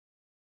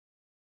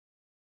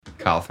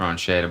Kyle throwing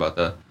shade about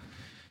the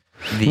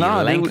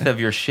length of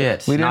your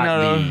shit, not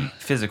the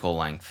physical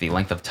length, the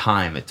length of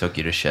time it took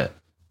you to shit.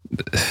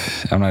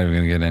 I'm not even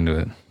gonna get into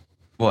it.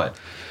 What?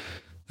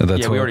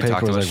 The we already paper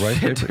talked was about like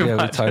shit right paper. too Yeah, we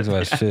much. talked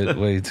about shit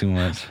way too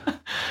much.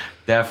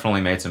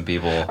 Definitely made some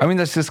people. I mean,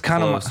 that's just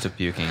kind close of to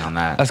puking on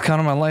that. That's kind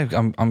of my life.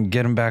 I'm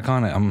getting back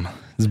on it.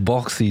 It's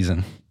bulk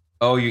season.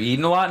 Oh, you're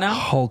eating a lot now?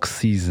 Hulk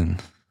season.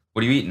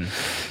 What are you eating?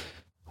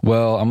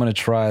 Well, I'm gonna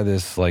try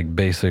this like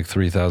basic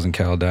 3,000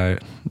 cal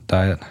diet.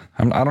 I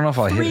don't know if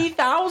I'll hit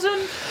 3,000.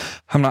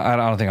 I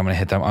don't think I'm gonna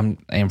hit that. I'm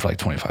aiming for like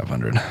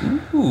 2,500.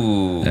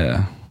 Ooh.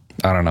 Yeah.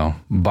 I don't know.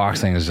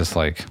 Boxing is just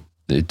like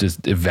it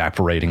just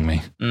evaporating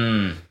me.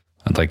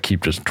 I'd like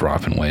keep just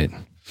dropping weight.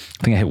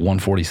 I think I hit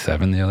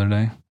 147 the other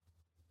day.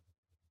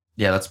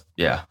 Yeah,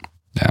 Yeah,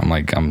 I'm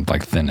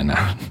like thinning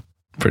out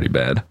pretty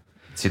bad.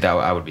 See, that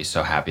I would be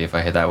so happy if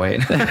I hit that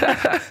weight.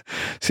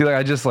 See, like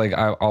I just like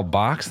I'll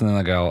box and then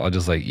like I'll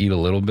just like eat a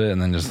little bit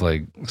and then just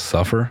like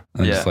suffer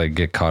and just like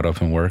get caught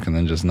up in work and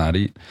then just not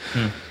eat.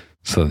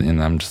 So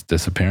I'm just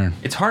disappearing.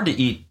 It's hard to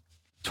eat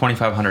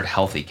 2,500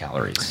 healthy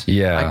calories.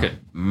 Yeah, I could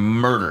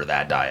murder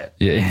that diet.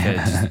 Yeah, it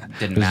just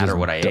didn't matter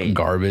what I ate.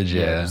 Garbage.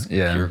 Yeah,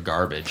 pure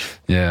garbage.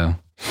 Yeah,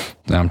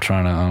 I'm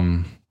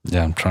trying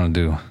to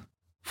do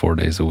 4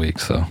 days a week.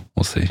 So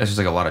we'll see. It's just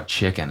like a lot of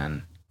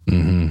chicken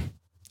and.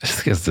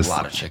 It's just a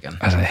lot of chicken.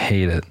 I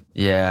hate it.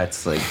 Yeah,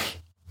 it's like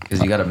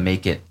because you got to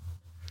make it.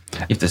 You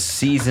have to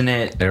season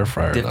it air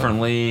fryer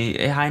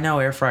differently. Yeah, I know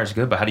air fryer's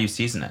good, but how do you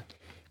season it?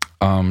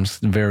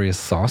 Various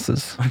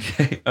sauces.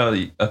 Okay. Oh,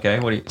 okay.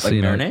 What do you like?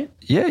 Marinade?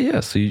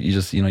 Yeah. So you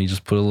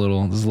just put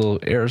this little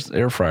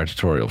air fryer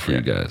tutorial for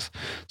you guys.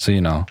 So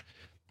you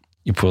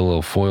put a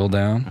little foil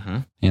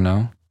down.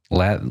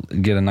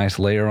 Get a nice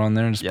layer on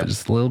there. And just put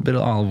just a little bit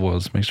of olive oil.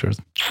 Just make sure it's.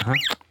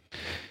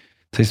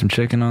 Take some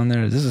chicken on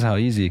there. This is how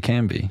easy it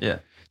can be. Yeah.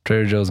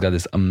 Trader Joe's got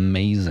this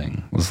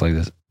amazing, it's like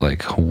this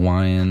like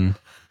Hawaiian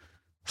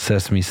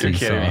sesame seed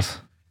sauce.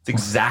 It's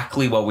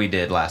exactly what we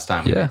did last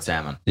time we made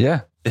salmon.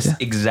 Yeah. This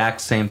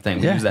exact same thing.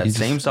 We use that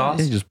same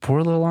sauce. You just pour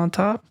a little on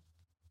top.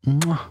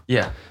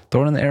 Yeah.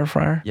 Throw it in the air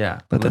fryer.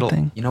 Yeah. Let that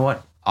thing. You know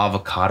what?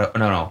 Avocado.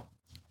 No.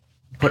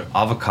 Put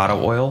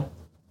avocado oil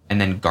and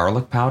then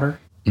garlic powder.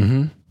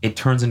 It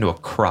turns into a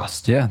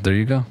crust. Yeah. There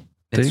you go.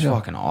 It's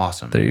fucking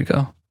awesome. There you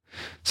go.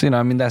 So,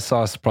 that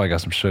sauce probably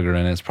got some sugar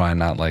in it. It's probably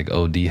not like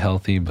OD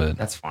healthy, but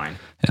that's fine.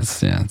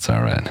 It's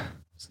all right.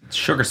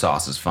 Sugar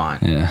sauce is fine.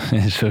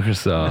 Yeah, sugar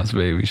sauce,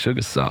 baby.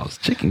 Sugar sauce.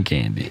 Chicken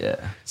candy. Yeah.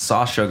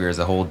 Sauce sugar is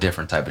a whole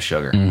different type of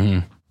sugar.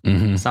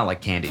 It's not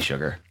like candy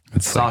sugar.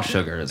 Sauce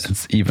sugar is...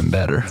 It's even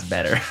better. It's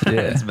better.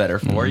 Yeah. It's better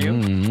for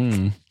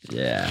you.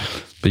 Yeah.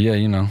 But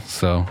yeah,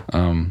 so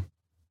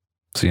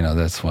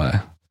that's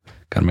why.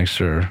 Got to make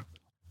sure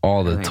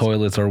all the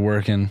toilets are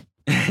working.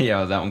 Yeah,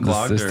 was that one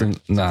clogged?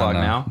 Clogged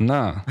now?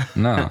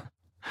 No.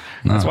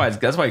 That's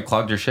why you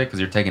clogged your shit, because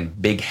you're taking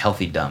big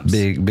healthy dumps.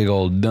 Big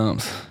old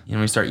dumps. When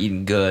you start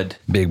eating good.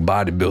 Big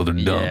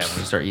bodybuilder dumps. Yeah, when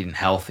you start eating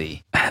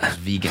healthy. Those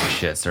vegan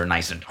shits, they're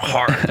nice and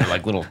hard. They're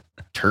like little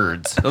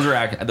turds. Those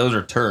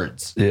are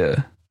turds.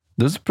 Yeah.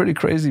 This is pretty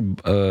crazy.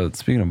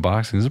 Speaking of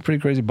boxing, this is a pretty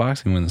crazy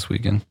boxing win this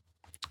weekend.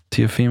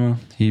 Teofimo,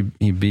 he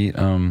beat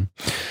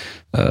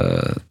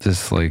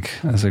this like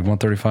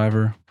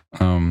 135er.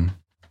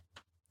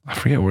 I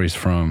forget where he's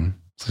from.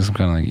 It's like some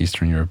kind of like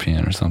Eastern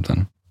European or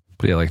something.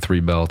 But he had like 3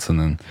 belts, and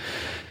then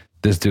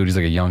this dude, he's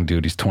like a young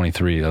dude. He's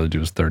 23. The other dude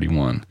was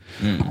 31.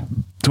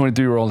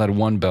 23-year-old had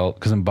 1 belt,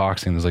 because in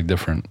boxing there's like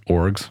different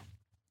orgs.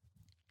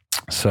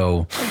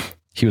 So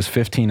he was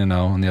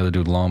 15-0, and the other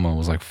dude, Loma,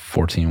 was like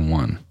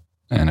 14-1.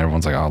 And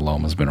everyone's like, oh,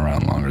 Loma's been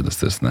around longer,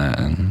 this and that.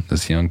 And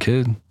this young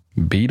kid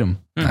beat him.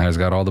 Now he's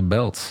got all the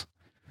belts.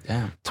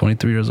 Damn.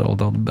 23 years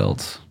old, all the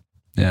belts.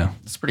 Yeah.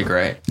 That's pretty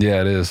great.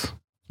 Yeah, it is.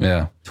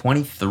 Yeah.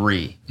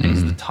 23.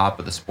 He's the top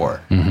of the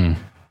sport.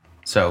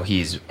 So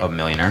he's a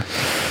millionaire.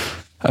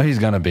 Oh, he's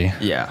gonna be.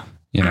 Yeah.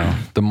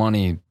 The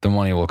money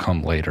will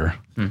come later.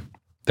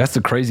 That's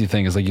the crazy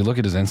thing, is like you look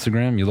at his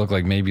Instagram, you look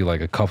like maybe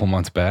like a couple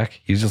months back,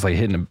 he's just like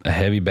hitting a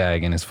heavy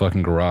bag in his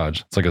fucking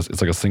garage.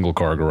 It's like a single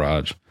car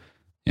garage.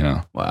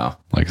 Wow.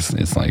 Like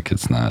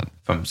it's not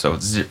from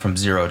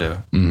 0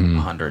 to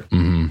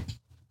 100.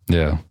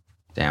 Yeah.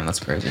 Damn, that's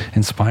crazy.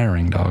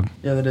 Inspiring, dog.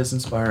 Yeah, that is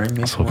inspiring.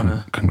 Makes you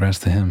wanna. Congrats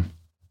to him.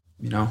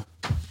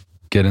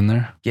 Get in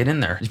there. Get in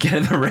there. Get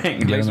in the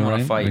ring. Makes you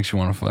want to fight. Makes you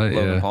want to fight.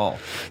 Logan Paul.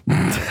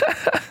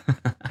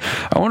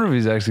 I wonder if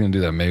he's actually gonna do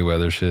that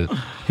Mayweather shit.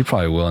 He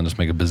probably will, and just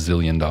make $1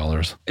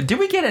 bazillion. Did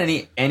we get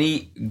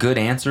any good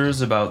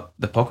answers about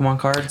the Pokemon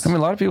cards? I mean,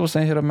 a lot of people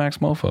saying hit up Max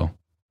Mofo.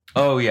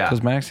 Oh yeah,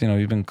 because Max,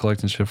 he's been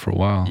collecting shit for a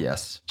while.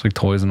 Yes, it's like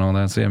toys and all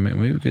that. So yeah,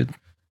 maybe we could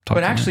talk.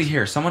 But actually,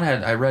 here someone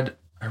had I read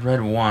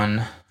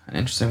an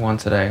interesting one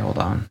today. Hold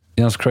on.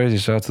 It's crazy.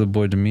 Shout out to the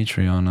boy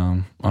Dimitri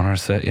on our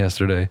set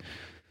yesterday.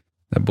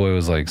 That boy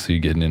was like, "So you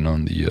getting in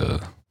on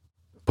the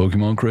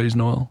Pokemon craze,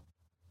 Noel?"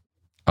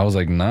 I was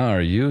like, "Nah,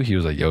 are you?" He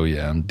was like, "Oh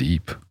yeah, I'm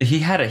deep." He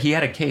had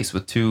a case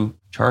with 2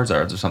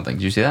 Charizards or something.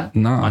 Did you see that?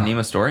 Nah. On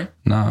Nima's story?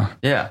 Nah.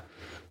 Yeah.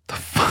 The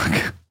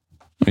fuck?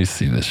 Let me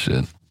see this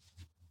shit.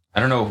 I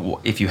don't know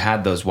if you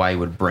had those, why you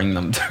would bring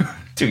them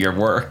to your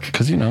work.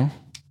 Because you know.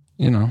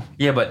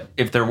 Yeah, but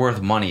if they're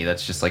worth money,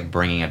 that's just like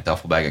bringing a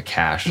duffel bag of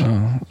cash.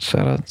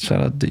 Shout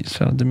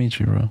out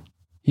Dimitri, bro.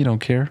 He don't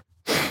care.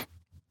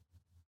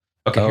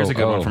 Okay, here's a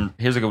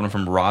good one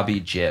from Robbie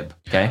Jib.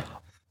 Okay,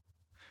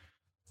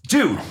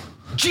 dude,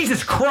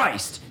 Jesus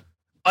Christ!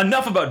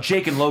 Enough about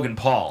Jake and Logan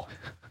Paul.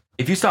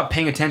 If you stop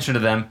paying attention to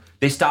them,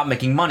 they stop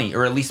making money,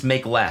 or at least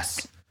make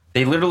less.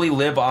 They literally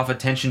live off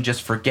attention.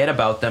 Just forget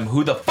about them.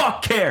 Who the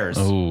fuck cares?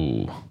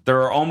 Oh,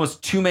 there are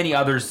almost too many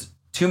other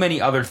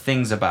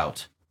things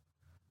about.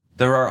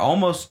 There are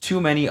almost too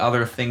many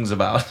other things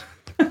about.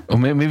 Oh,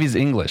 maybe he's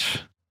English.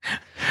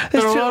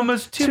 There are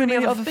almost too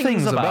many other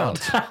things about.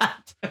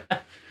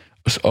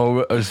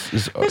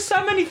 There's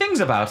so many things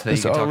about that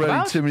you can talk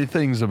about. Too many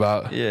things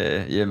about.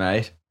 Yeah,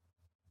 mate.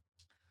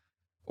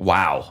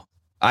 Wow.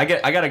 I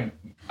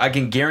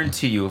can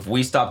guarantee you, if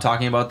we stop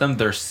talking about them,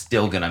 they're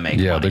still gonna make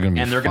money. They're gonna be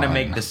and they're gonna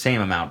make the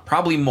same amount,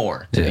 probably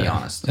more, to be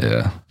honest.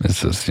 Yeah,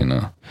 it's just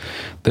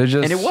they're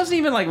just. And it wasn't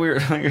even like we were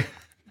like.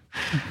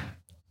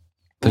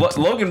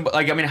 Logan,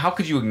 like, I mean, how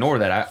could you ignore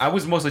that? I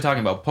was mostly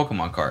talking about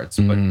Pokemon cards,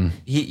 but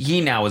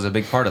he now is a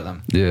big part of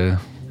them. Yeah.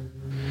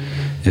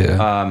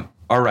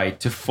 All right,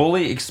 to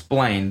fully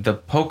explain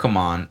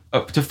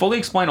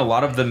a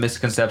lot of the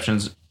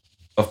misconceptions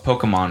of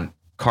Pokemon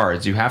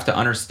cards, you have to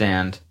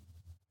understand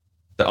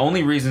the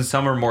only reason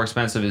some are more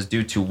expensive is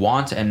due to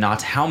want and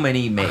not how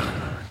many made.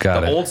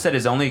 The old set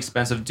is only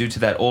expensive due to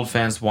that old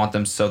fans want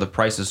them, so the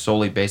price is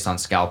solely based on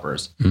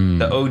scalpers.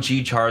 The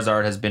OG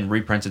Charizard has been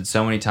reprinted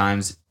so many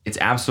times, it's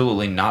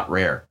absolutely not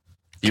rare.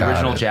 The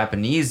original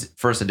Japanese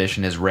first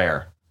edition is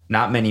rare.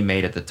 Not many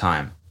made at the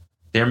time.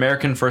 The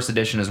American first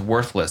edition is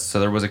worthless, so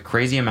there was a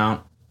crazy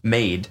amount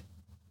made.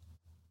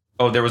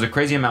 So there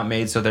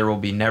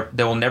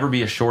will never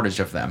be a shortage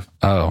of them.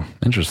 Oh,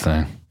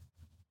 interesting.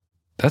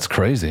 That's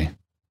crazy.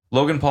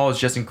 Logan Paul is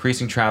just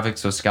increasing traffic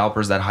so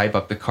scalpers that hype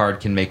up the card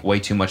can make way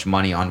too much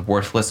money on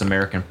worthless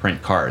American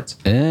print cards.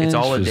 It's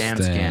all a damn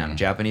scam.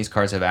 Japanese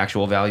cards have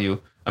actual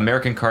value.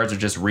 American cards are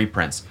just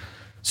reprints.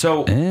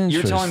 So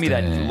you're telling me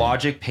that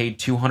Logic paid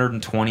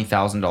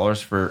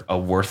 $220,000 for a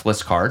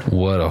worthless card?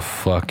 What a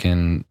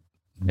fucking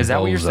Is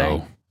that what you're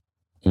saying?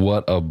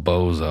 What a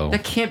bozo.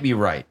 That can't be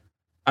right.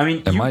 I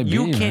mean,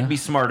 you can't be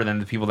smarter than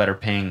the people that are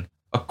paying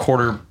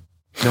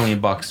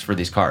 $250,000 for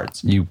these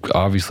cards. You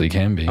obviously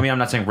can be. I mean, I'm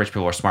not saying rich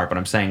people are smart, but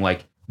I'm saying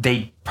like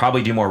they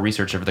probably do more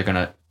research if they're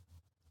gonna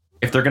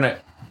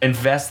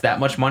invest that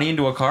much money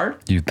into a card.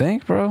 You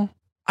think, bro?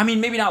 I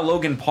mean, maybe not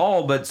Logan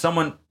Paul, but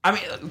someone. I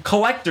mean,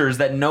 collectors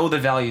that know the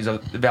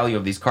value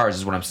of these cards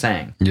is what I'm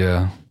saying.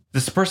 Yeah.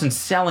 This person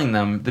selling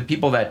them, the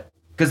people that,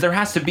 because there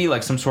has to be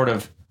like some sort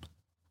of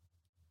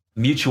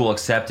mutual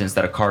acceptance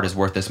that a card is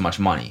worth this much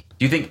money.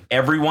 Do you think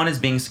everyone is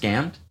being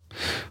scammed?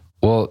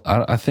 Well,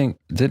 I think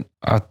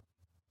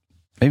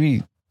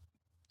maybe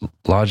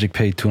Logic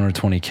paid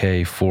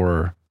 $220K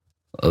for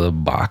the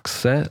box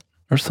set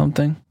or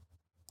something.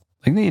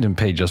 I think they didn't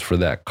pay just for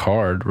that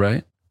card,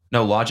 right?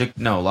 No, Logic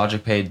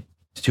paid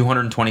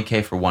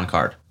 $220K for one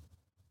card.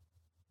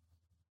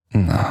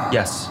 No.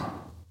 Yes.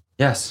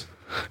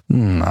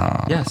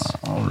 No. Yes.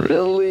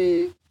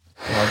 Really?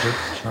 Logic,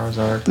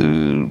 Charizard.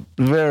 Dude,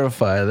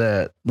 verify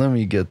that. Let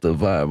me get the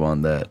vibe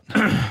on that.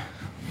 I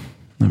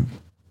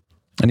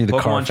need the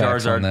Pokemon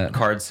Carfax on Charizard that.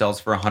 card sells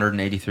for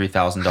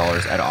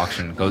 $183,000 at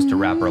auction. Goes to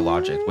rapper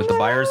Logic. With the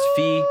buyer's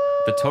fee,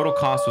 the total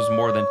cost was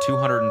more than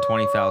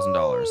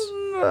 $220,000.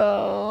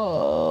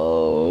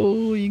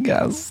 No, you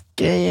got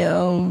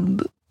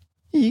scammed.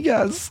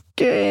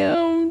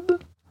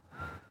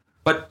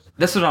 But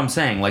this is what I'm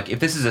saying. Like,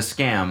 if this is a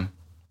scam,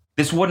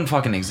 this wouldn't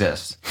fucking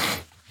exist.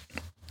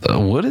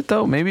 Would it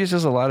though? Maybe it's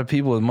just a lot of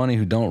people with money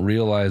who don't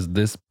realize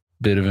this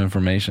bit of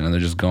information and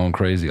they're just going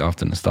crazy off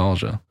the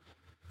nostalgia.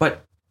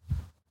 But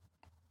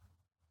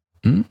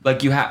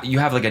like you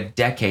have like a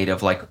decade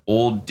of like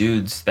old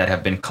dudes that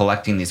have been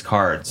collecting these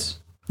cards.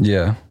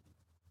 Yeah.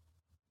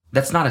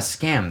 That's not a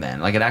scam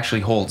then. Like, it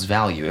actually holds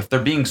value. If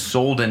they're being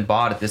sold and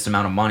bought at this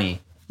amount of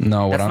money,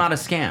 that's not a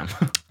scam.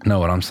 No,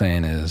 what I'm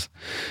saying is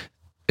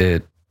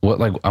I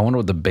wonder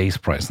what the base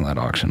price on that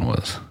auction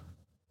was.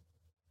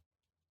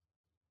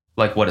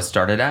 Like what it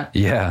started at?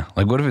 Yeah.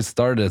 Like what if it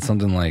started at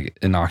something like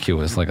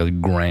innocuous, like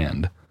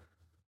 $1,000?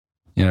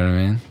 You know what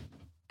I mean?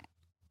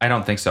 I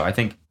don't think so. I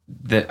think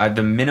that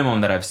the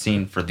minimum that I've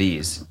seen for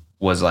these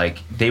was like,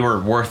 they were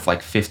worth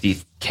like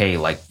 $50K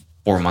like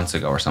 4 months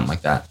ago or something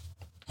like that.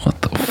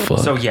 What the fuck?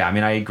 So yeah, I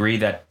mean, I agree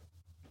that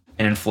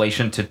an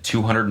inflation to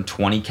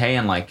 $220K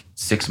in like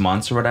 6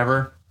 months or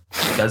whatever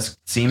does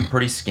seem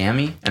pretty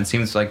scammy and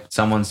seems like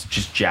someone's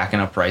just jacking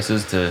up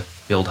prices to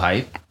build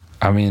hype.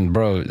 I mean,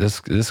 bro, this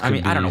could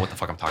I don't know what the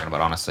fuck I'm talking about,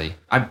 honestly.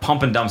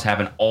 Pump and dumps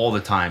happen all the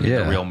time in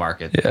the real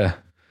market. Yeah.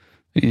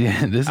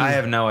 Yeah, I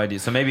have no idea.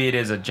 So maybe it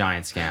is a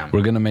giant scam.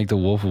 We're going to make the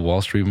Wolf of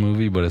Wall Street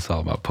movie, but it's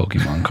all about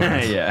Pokemon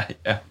cards. Yeah.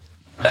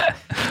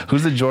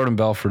 Who's the Jordan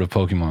Belfort of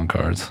Pokemon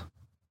cards?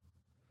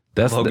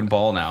 That's Logan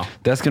Paul now.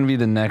 That's going to be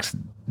the next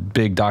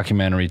big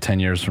documentary 10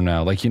 years from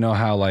now. Like, you know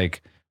how,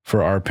 like,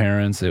 for our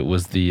parents, it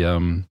was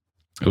the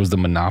It was the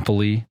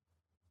Monopoly. It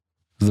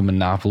was the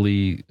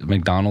Monopoly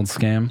McDonald's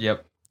scam.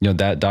 Yep. You know,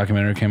 that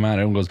documentary came out.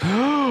 Everyone goes,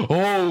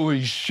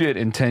 holy shit.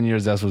 In 10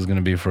 years, that's what it's going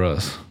to be for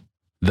us.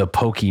 The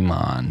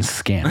Pokemon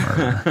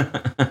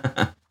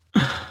scammer.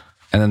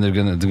 And then they're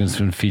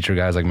gonna feature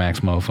guys like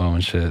Max Mofo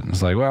and shit. And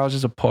it's like, well, I was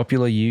just a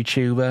popular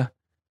YouTuber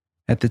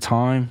at the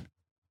time,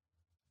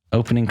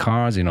 opening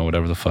cards, you know,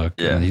 whatever the fuck.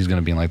 Yeah. And he's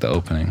gonna be in like the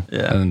opening.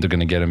 Yeah. And then they're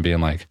gonna get him being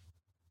like,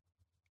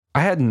 I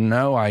had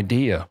no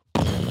idea.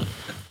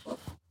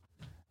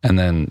 And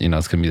then, you know,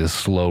 it's gonna be this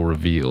slow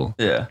reveal.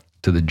 Yeah.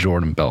 To the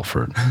Jordan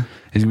Belfort.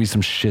 He's gonna be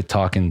some shit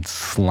talking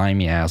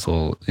slimy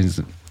asshole. He's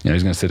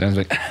gonna sit down and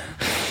he's like,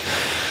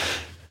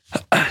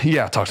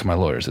 yeah, talk to my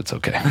lawyers. It's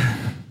okay.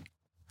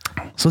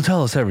 So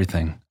tell us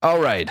everything. All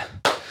right.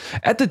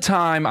 At the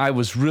time, I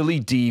was really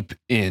deep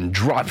in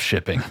drop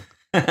shipping.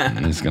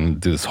 And he's going to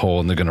do this whole,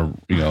 and they're going to,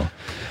 you know,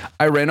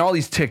 I ran all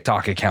these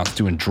TikTok accounts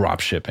doing drop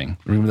shipping.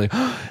 We're going to be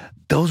like,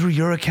 those were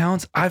your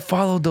accounts? I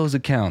followed those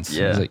accounts.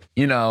 Yeah. He's like,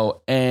 you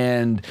know,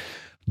 and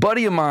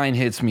buddy of mine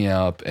hits me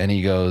up and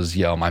he goes,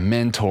 yo, my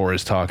mentor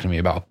is talking to me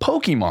about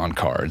Pokemon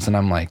cards. And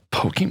I'm like,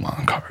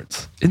 Pokemon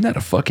cards? Isn't that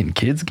a fucking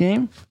kid's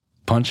game?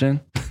 Punch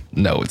in?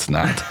 No, it's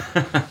not.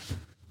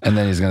 And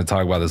then he's going to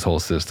talk about this whole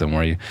system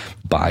where he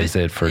buys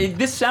it for...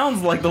 This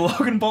sounds like the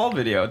Logan Paul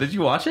video. Did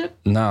you watch it?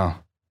 No.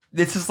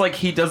 It's just like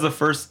he does the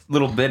first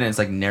little bit and it's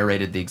like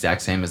narrated the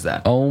exact same as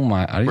that. Oh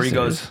my... Where he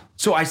goes,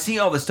 so I see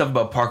all this stuff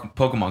about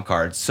Pokemon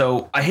cards.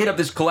 So I hit up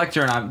this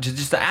collector and I'm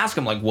just to ask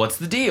him, like, what's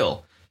the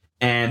deal?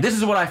 And this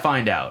is what I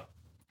find out.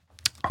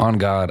 On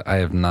God, I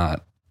have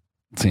not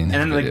seen this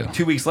video. And then video. like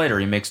 2 weeks later,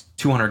 he makes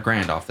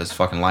 $200,000 off this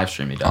fucking live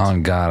stream he does.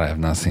 On God, I have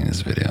not seen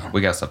this video.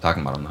 We gotta stop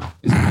talking about him though.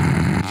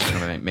 He's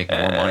gonna make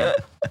more money.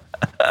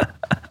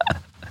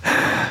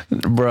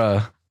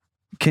 Bruh,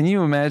 can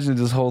you imagine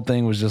this whole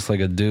thing was just like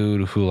a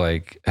dude who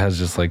like has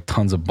just like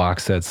tons of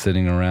box sets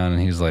sitting around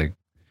and he's like,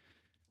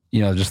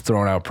 you know, just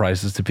throwing out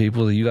prices to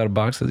people. You got a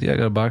box set? Yeah, I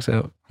got a box set.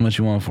 How much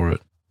you want for it?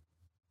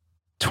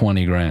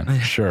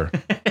 $20,000. Sure.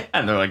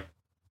 And they're like,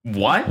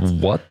 what?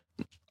 What?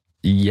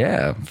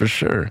 Yeah, for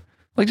sure.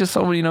 Like just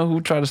someone, you know, who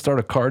tried to start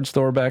a card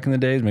store back in the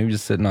days, maybe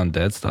just sitting on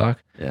dead stock.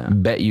 Yeah.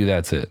 Bet you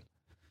that's it.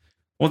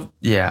 Well,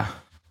 yeah.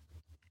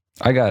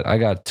 I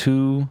got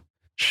 2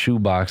 shoe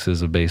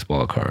boxes of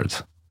baseball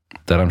cards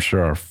that I'm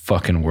sure are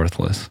fucking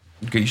worthless.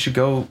 You should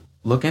go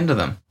look into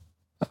them.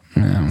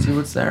 Yeah. See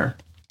what's there.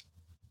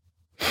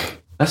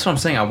 That's what I'm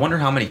saying. I wonder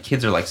how many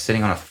kids are like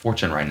sitting on a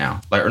fortune right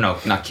now. Like, or no,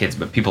 not kids,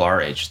 but people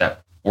our age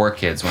that were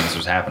kids when this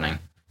was happening.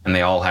 And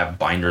they all have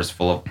binders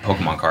full of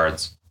Pokemon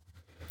cards.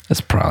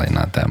 That's probably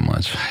not that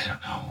much. I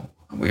don't know.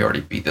 We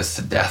already beat this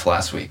to death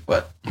last week,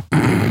 but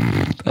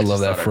I love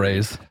that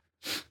phrase.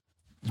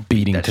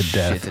 Beating that to shit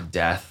death. to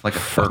death, like a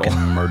Fucking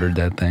turtle. murdered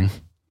that thing.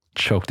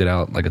 Choked it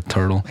out like a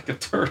turtle. Like a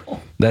turtle.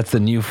 That's the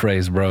new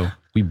phrase, bro.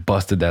 We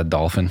busted that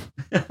dolphin.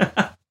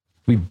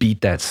 We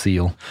beat that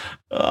seal.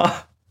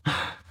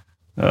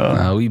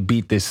 We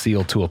beat this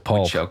seal to a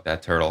pulp. Choke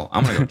that turtle.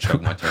 I'm gonna go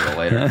choke my turtle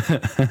later.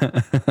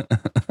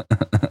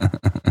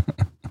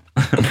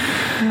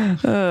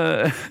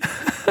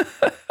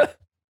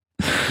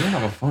 We don't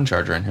have a phone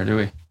charger in here, do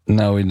we?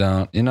 No, we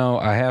don't. You know,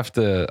 I have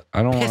to.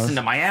 I don't Piss want.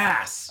 into my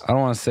ass. I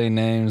don't want to say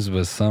names,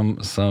 but some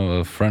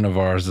a friend of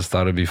ours just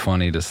thought it'd be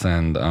funny to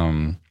send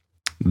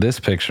this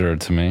picture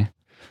to me,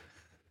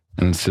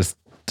 and it's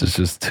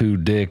just 2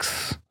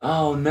 dicks.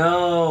 Oh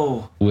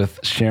no! With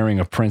sharing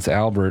a Prince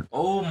Albert.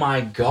 Oh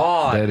my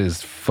God! That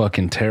is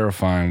fucking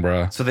terrifying,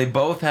 bro. So they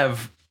both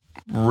have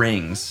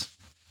rings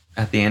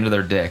at the end of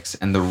their dicks,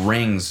 and the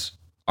rings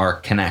are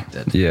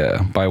connected.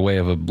 Yeah, by way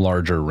of a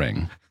larger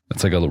ring.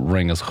 It's like a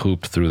ring is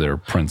hooped through their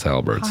Prince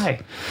Alberts.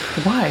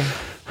 Why?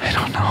 I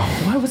don't know.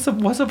 Why? What's the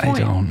point? I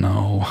don't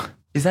know.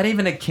 Is that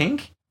even a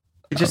kink?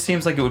 It just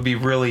seems like it would be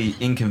really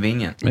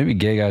inconvenient. Maybe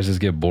gay guys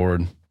just get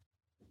bored.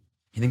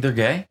 You think they're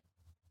gay?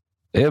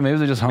 Yeah, maybe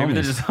they're just homies. Maybe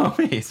they're just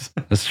homies.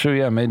 That's true.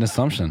 Yeah, I made an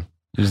assumption.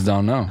 You just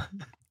don't know.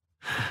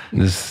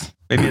 Maybe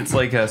it's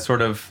like a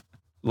sort of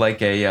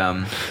like a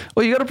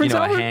well, you got a Prince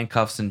Albert?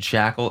 handcuffs and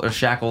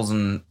shackles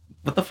and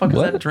what the fuck is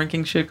that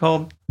drinking shit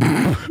called?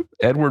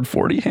 Edward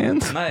 40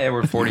 hands? Not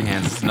Edward 40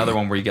 hands. It's another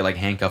one where you get like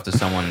handcuffed to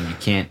someone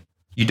and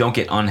you don't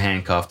get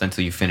unhandcuffed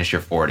until you finish your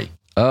 40.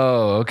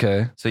 Oh,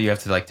 okay. So you have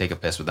to like take a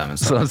piss with them and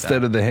stuff. So like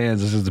instead of the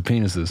hands, it's just the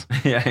penises.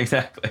 Yeah,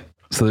 exactly.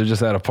 So they're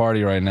just at a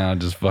party right now,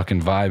 just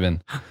fucking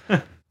vibing.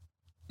 I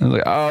was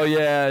like, oh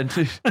yeah,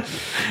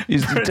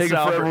 he's taking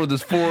forever with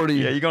his 40.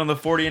 Yeah, you going to the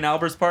 40 in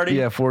Albert's party?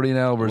 Yeah, 40 in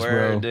Albert's,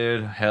 bro.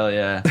 Dude, hell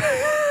yeah.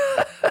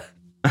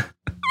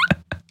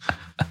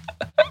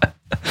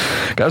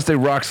 Gotta stay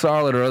rock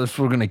solid or else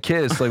we're gonna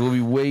kiss. Like, we'll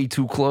be way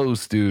too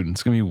close, dude.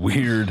 It's gonna be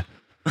weird.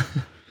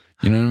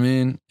 You know what I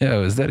mean? Yeah,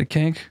 is that a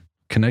kink?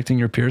 Connecting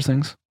your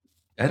piercings?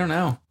 I don't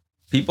know.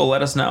 People,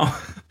 let us know.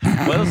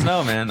 Let us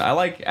know, man. I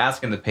like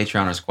asking the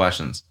Patreoners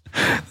questions.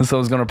 So I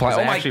was gonna reply,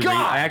 oh my God!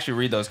 I actually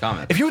read those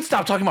comments. If you would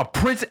stop talking about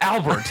Prince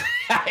Albert.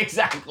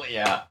 Exactly,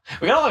 yeah.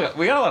 We got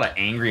a lot of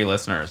angry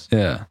listeners.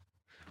 Yeah.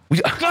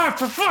 God,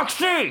 for fuck's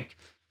sake!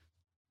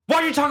 Why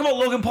are you talking about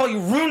Logan Paul? You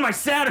ruined my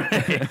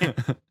Saturday.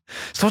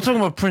 Stop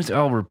talking about Prince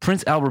Albert.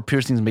 Prince Albert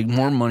piercings make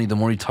more money the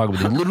more you talk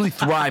about them. They literally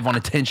thrive on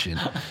attention.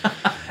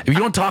 If you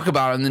don't talk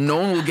about them, then no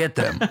one will get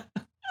them.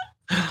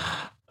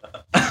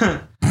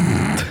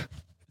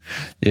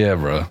 Yeah,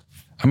 bro.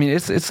 I mean,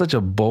 it's such a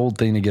bold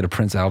thing to get a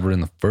Prince Albert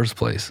in the first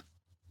place.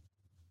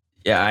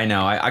 Yeah, I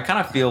know. I kind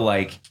of feel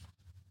like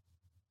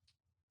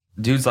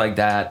dudes like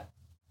that,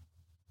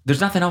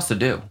 there's nothing else to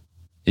do.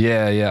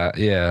 Yeah.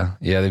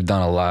 They've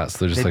done a lot,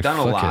 so they're just They've done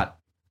a lot.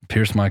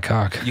 Pierce my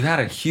cock. You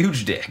had a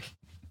huge dick.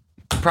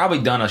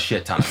 Probably done a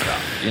shit ton of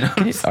stuff. You know?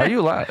 What I'm saying? Are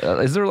you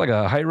allowed? Is there like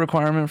a height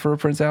requirement for a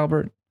Prince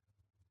Albert?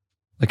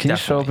 Like, can you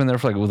show up in there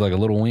for with like a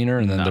little wiener,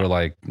 and then they're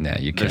like, "Nah,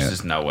 you can't." There's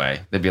just no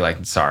way. They'd be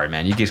like, "Sorry,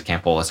 man, you just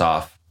can't pull this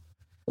off."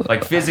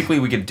 Like physically,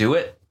 we could do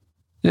it.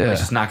 Yeah, it's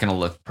just not going to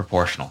look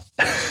proportional.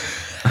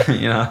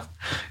 You know,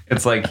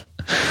 it's like,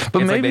 but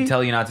maybe, like they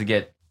tell you not to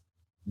get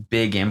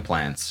big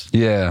implants.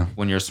 Yeah,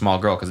 when you're a small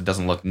girl because it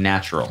doesn't look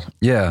natural.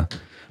 Yeah,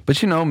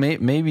 but you know,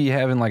 maybe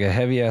having like a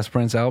heavy ass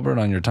Prince Albert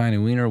on your tiny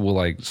wiener will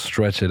like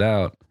stretch it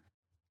out.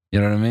 You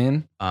know what I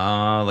mean?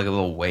 Like a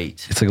little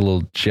weight. It's like a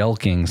little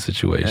jelking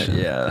situation.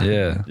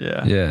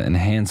 Yeah.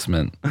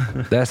 Enhancement.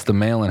 That's the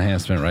male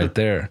enhancement right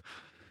there.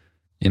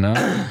 You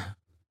know?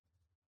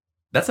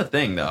 That's a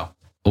thing, though.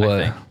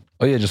 What?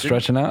 Oh yeah, just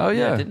stretching out. Oh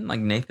yeah. Didn't like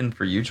Nathan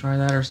For You try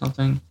that or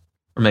something?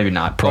 Or maybe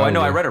not. Probably. Oh, I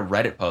know. I read a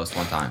Reddit post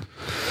one time.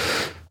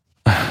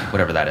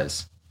 Whatever that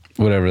is.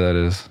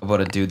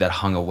 About a dude that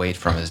hung a weight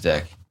from his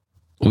dick.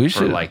 We should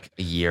for like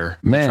a year.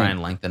 Man, try and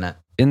lengthen it.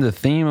 In the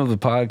theme of the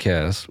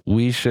podcast,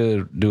 we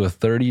should do a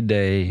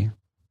 30-day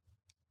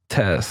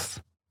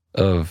test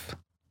of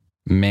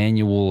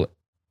manual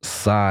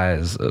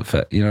size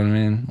effect. You know what I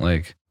mean?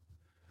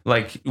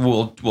 Like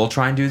we'll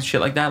try and do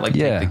shit like that. Like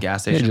take the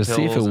gas station just pills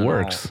see if it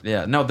works.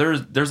 Yeah. No,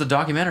 there's a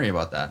documentary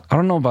about that. I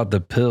don't know about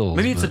the pills.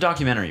 Maybe it's a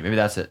documentary. Maybe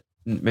that's it.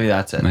 Yeah.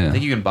 I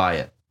think you can buy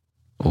it.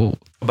 Oh.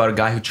 About a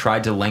guy who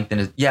tried to lengthen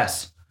his.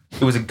 Yes.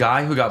 It was a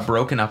guy who got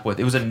broken up with.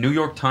 It was a New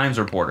York Times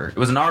reporter. It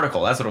was an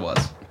article. That's what it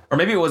was. Or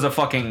maybe it was a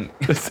fucking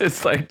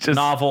it's like just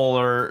novel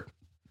or...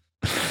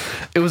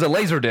 It was a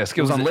laser disc.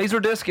 It was on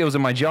Laserdisc. It was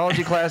in my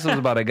geology class. It was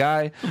about a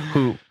guy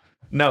who...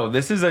 No,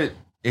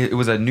 it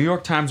was a New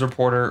York Times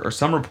reporter or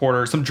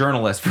some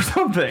journalist for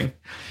something.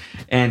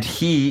 And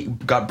he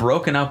got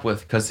broken up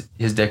with because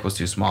his dick was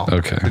too small.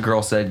 Okay. The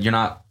girl said, "You're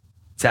not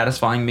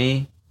satisfying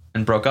me,"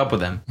 and broke up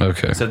with him.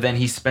 Okay. So then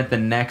he spent the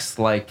next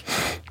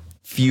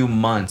few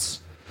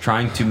months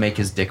trying to make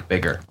his dick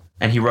bigger.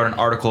 And he wrote an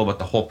article about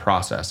the whole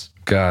process.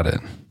 Got it.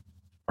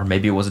 Or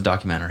maybe it was a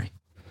documentary.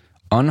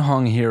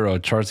 Unhung Hero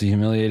charts a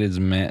humiliated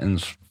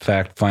man's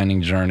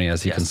fact-finding journey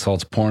as he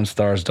consults porn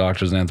stars,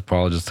 doctors, and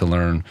anthropologists to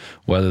learn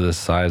whether the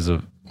size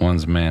of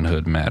one's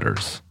manhood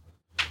matters.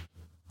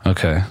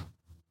 Okay.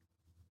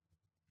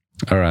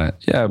 All right.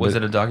 Yeah. Was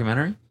it a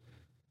documentary?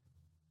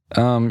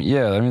 Yeah. I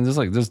mean,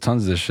 there's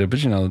tons of this shit,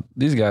 but you know,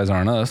 these guys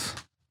aren't us.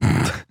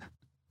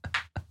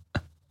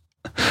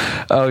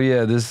 Oh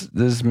yeah,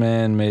 this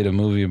man made a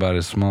movie about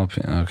his small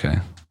penis. Okay.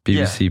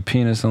 BBC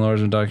penis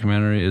enlargement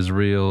documentary is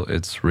real.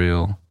 It's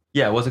real.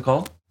 Yeah, what's it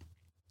called?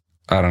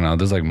 I don't know.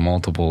 There's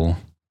multiple.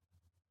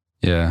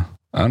 Yeah,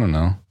 I don't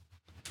know.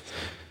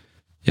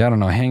 Yeah, I don't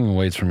know. Hanging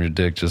weights from your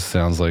dick just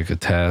sounds like a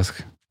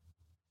task.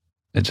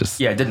 It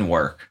just... Yeah, it didn't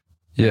work.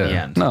 Yeah. In the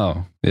end.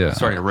 No. Yeah.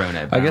 Sorry to ruin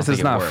it. I guess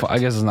it's not. I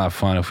guess it's not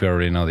fun if we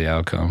already know the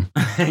outcome.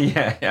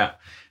 Yeah,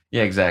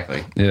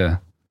 exactly. Yeah.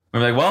 We're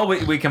like, well,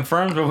 we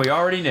confirmed what we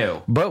already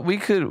knew. But we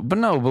could.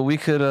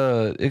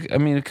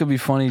 It could be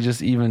funny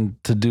just even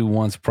to do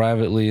once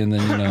privately and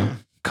then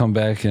come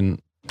back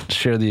and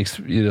share the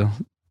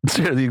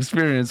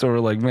experience.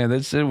 Or man,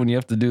 that shit when you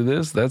have to do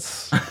this.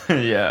 That's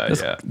yeah.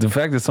 The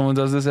fact that someone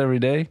does this every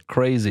day,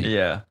 crazy.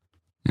 Yeah.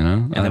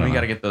 And then we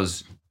got to get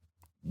those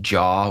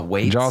jaw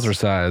weights.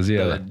 Jazzercise,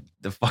 yeah.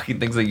 The fucking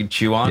things that you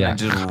chew on and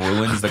just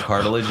ruins the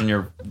cartilage in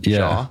your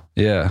jaw.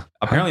 Yeah.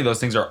 Apparently those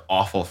things are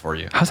awful for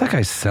you. How's that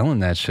guy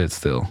selling that shit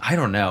still? I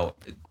don't know.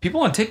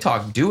 People on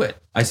TikTok do it.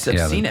 I've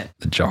seen it.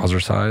 The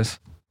Jazzercise.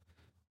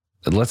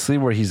 Let's see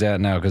where he's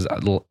at now, because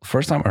the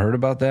first time I heard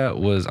about that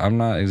was, I'm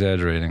not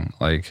exaggerating,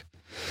 like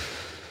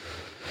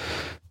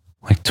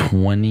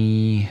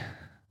 20.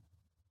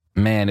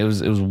 Man, it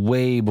was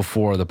way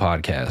before the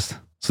podcast.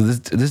 So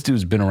this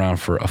dude's been around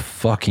for a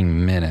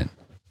fucking minute.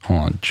 Hold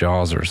on,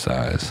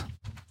 Jazzercise.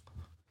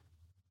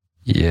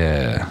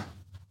 Yeah.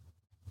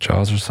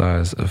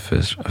 Jazzercise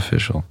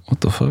official.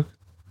 What the fuck?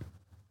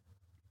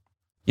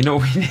 You know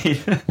what we need?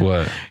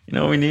 What? You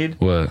know what we need?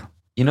 What?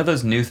 You know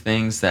those new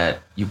things that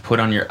you put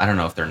on your... I don't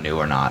know if they're new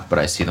or not, but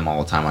I see them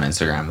all the time on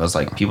Instagram. Those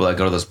people that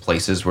go to those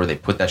places where they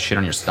put that shit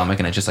on your stomach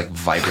and it just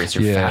vibrates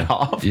your fat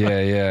off.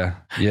 Yeah.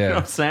 You know what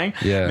I'm saying?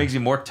 Yeah. It makes you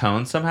more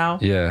toned somehow.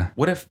 Yeah.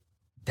 What if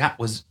that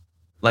was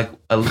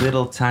a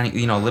little tiny,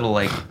 little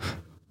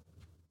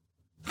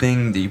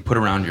thing that you put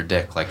around your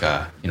dick, like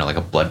a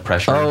blood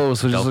pressure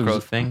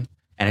Velcro thing,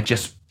 and it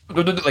just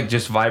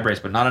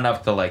vibrates, but not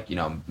enough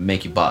to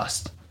make you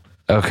bust.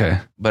 Okay.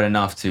 But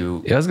enough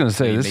to... Yeah, I was gonna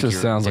say this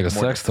just sounds like a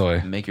sex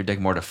toy. Make your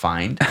dick more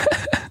defined.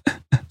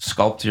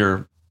 Sculpt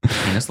your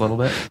penis a little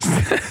bit.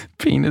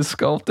 Penis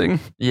sculpting.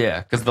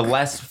 Yeah, because the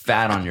less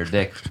fat on your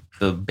dick,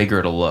 the bigger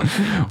it'll look.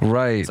 You know?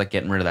 Right. It's like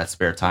getting rid of that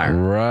spare tire.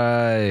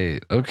 Right.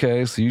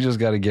 Okay. So you just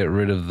got to get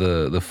rid of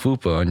the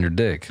fupa on your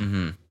dick.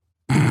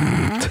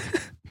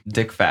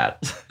 Dick fat.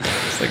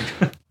 It's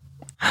like,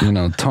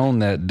 tone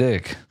that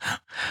dick.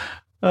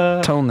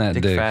 Tone that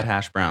dick. Dick fat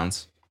hash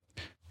browns.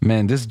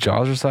 Man, this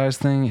Jazzercise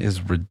thing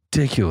is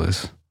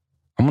ridiculous.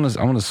 I'm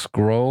gonna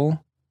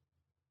scroll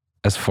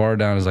as far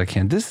down as I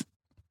can.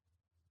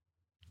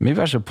 Maybe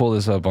I should pull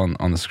this up on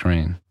the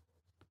screen.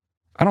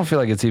 I don't feel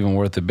like it's even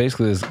worth it.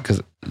 Basically,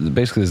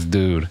 this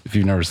dude, if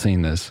you've never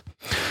seen this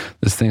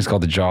thing's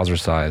called the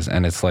Jazzercise,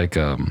 and it's like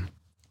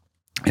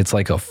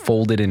a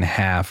folded in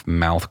half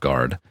mouth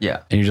guard.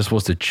 Yeah. And you're just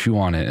supposed to chew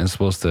on it, and it's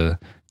supposed to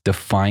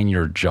define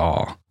your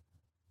jaw.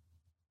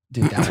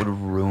 Dude, that would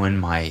ruin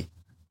my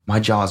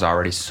jaw's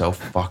already so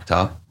fucked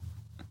up.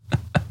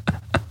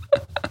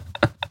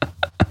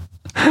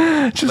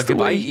 Just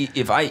like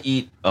if I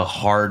eat a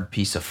hard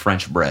piece of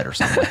French bread or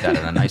something like that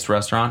in a nice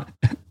restaurant,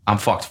 I'm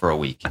fucked for a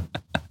week.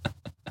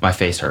 My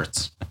face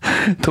hurts.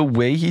 The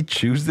way he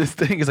chews this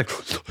thing is like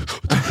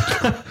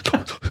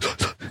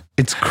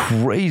it's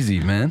crazy,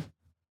 man.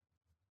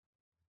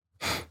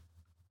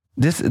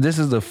 This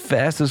is the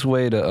fastest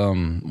way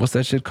to what's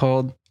that shit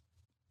called?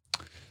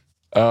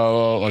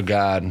 Oh my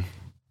god.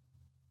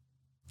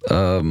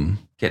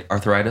 Get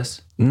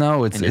arthritis?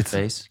 No, it's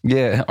face.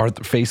 Yeah,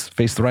 face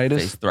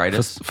arthritis.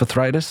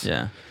 Arthritis.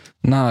 Yeah.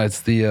 No,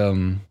 it's the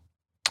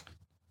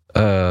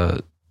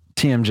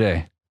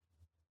TMJ.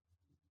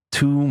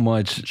 Too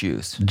much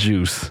juice.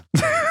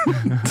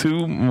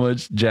 Too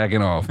much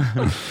jacking off.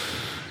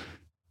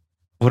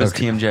 What is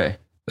TMJ?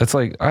 That's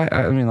like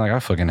I mean like I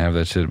fucking have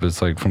that shit, but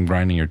it's like from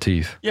grinding your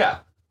teeth. Yeah.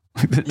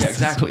 Yeah,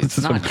 exactly. It's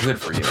not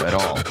good for you at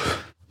all.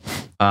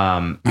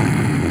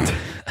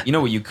 You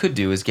know what you could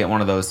do is get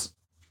one of those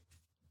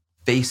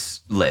face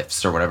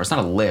lifts or whatever. It's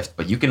not a lift,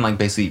 but you can like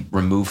basically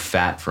remove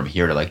fat from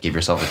here to like give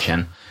yourself a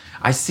chin.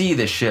 I see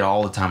this shit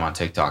all the time on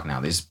TikTok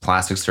now. These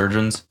plastic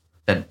surgeons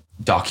that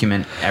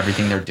document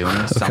everything they're doing.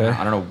 Okay.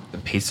 I don't know, the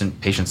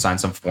patient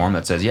signs some form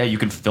that says, yeah, you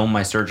can film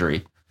my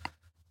surgery.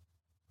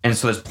 And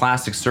so there's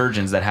plastic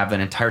surgeons that have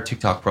an entire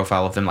TikTok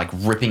profile of them like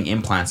ripping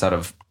implants out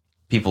of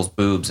people's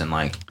boobs and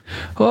like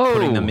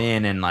putting them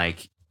in and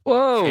like,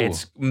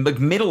 it's like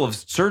middle of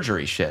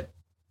surgery shit.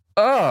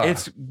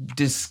 It's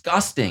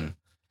disgusting.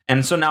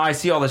 And so now I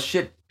see all this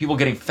shit, people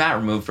getting fat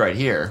removed right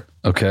here.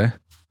 Okay.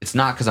 It's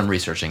not because I'm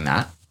researching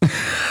that.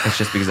 It's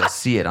just because I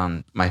see it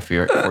on my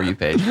For You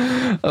page.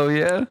 Oh,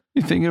 yeah?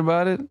 You thinking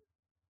about it?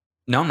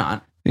 No, I'm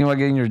not. Thinking about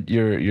getting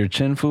your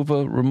chin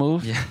fupa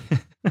removed? Yeah.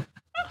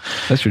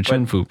 That's your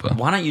chin fupa.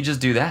 Why don't you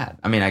just do that?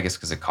 I mean, I guess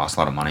because it costs a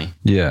lot of money.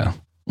 Yeah.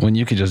 When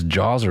you could just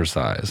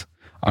Jazzercise.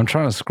 I'm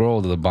trying to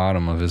scroll to the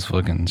bottom of his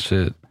fucking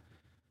shit.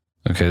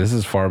 Okay, this is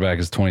as far back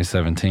as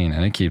 2017,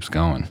 and it keeps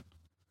going.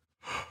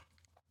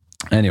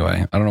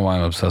 Anyway, I don't know why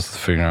I'm obsessed with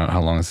figuring out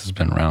how long this has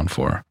been around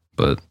for,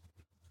 but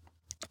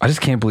I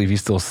just can't believe he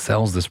still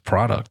sells this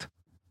product.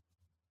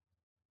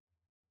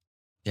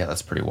 Yeah,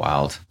 that's pretty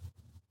wild.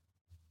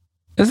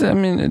 Is it? I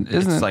mean,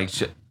 isn't it? Like,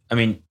 I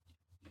mean,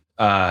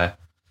 can't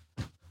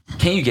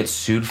you get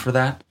sued for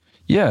that?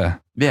 Yeah.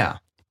 Yeah.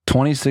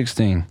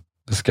 2016,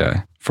 this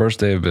guy,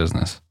 first day of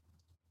business.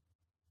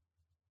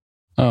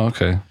 Oh,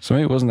 okay. So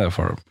maybe it wasn't that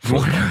far. You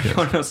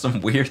want to know some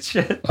weird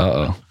shit?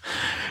 Uh-oh.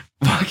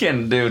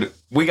 Fucking dude,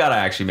 we gotta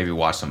actually maybe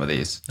watch some of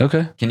these.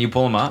 Okay. Can you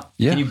pull them up?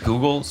 Yeah. Can you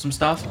Google some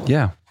stuff?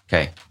 Yeah.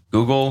 Okay.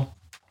 Google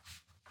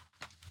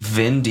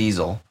Vin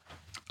Diesel.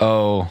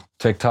 Oh,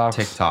 TikToks.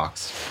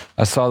 TikToks.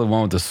 I saw the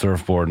one with the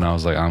surfboard and I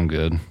was like, I'm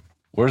good.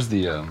 Where's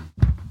that?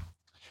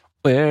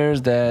 What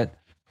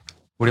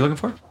are you looking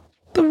for?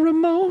 The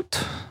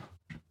remote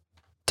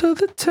to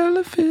the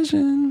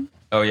television.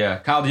 Oh yeah,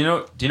 Kyle. Do you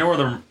know where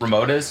the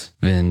remote is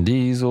Vin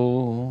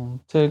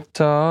Diesel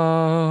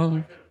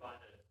TikTok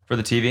for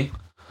the TV?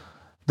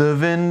 The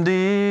Vin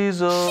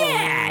Diesel.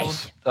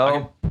 Yes.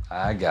 Oh,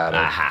 I got it.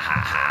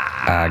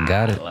 I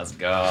got it. Let's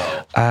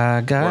go.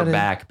 I got it. We're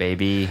back,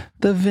 baby.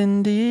 The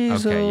Vin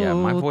Diesel. Okay, yeah,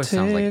 my voice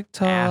sounds like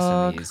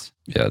ass in these.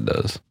 Yeah, it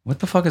does. What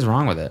the fuck is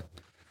wrong with it?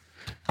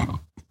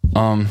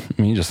 I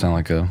mean, you just sound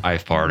like I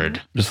farted.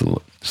 Just a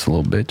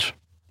little bitch.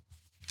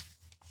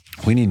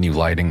 We need new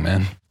lighting,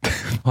 man.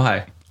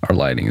 Why? Our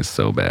lighting is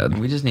so bad.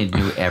 We just need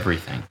new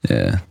everything.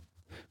 Yeah.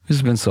 This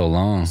has been so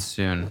long.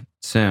 Soon.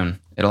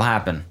 It'll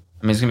happen.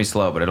 I mean, it's going to be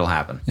slow, but it'll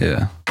happen.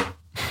 Yeah.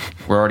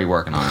 We're already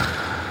working on it,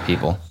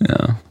 people.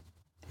 Yeah.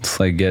 It's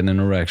like getting an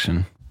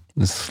erection.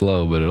 It's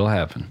slow, but it'll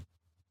hapen.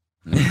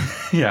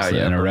 Yeah.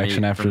 An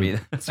erection after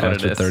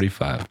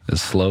 35.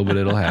 It's slow, but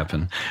it'll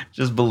happen.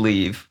 Just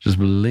believe. Just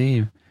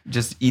believe.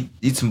 Just eat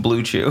some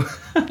Blue Chew.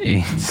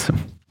 Eat some.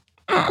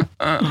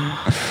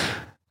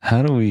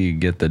 How do we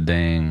get the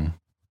dang?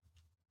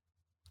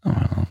 I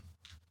don't know.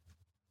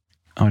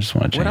 I just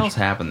want to change. What else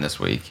happened this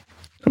week?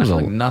 It was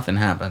like nothing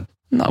happened.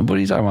 No, but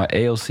he's talking about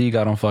AOC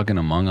got on fucking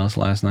Among Us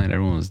last night.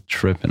 Everyone was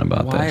tripping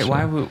about that shit.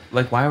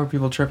 Why were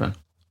people tripping?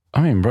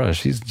 I mean, bro,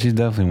 she's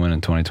definitely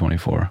winning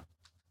 2024.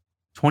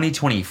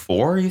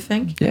 2024, you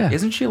think? Yeah.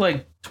 Isn't she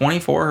like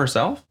 24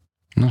 herself?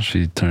 No,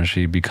 she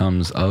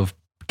becomes of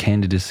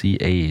candidacy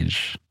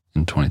age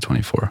in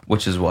 2024.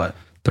 Which is what?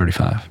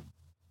 35.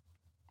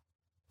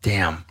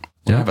 Damn.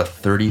 We have a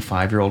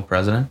 35-year-old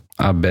president?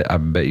 I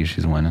bet you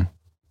she's winning.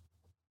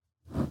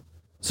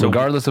 So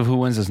regardless of who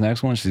wins this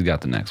next one, she's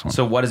got the next one.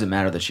 So what does it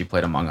matter that she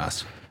played Among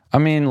Us? I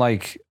mean,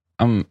 like,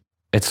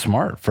 it's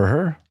smart for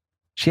her.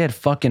 She had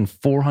fucking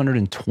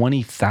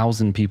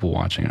 420,000 people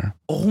watching her.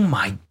 Oh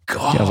my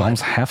God. Yeah, it was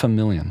almost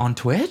 500,000. On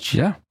Twitch?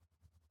 Yeah.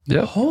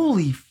 Yeah.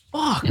 Holy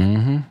fuck.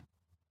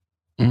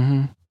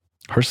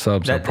 Her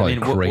subs are probably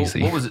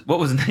crazy. What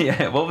was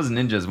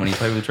Ninja's when he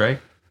played with Drake?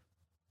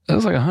 It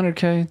was like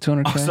 100K,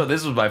 200K. Oh, so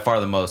this was by far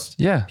the most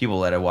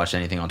people that had watched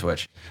anything on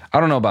Twitch.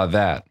 I don't know about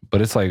that,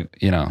 but it's like,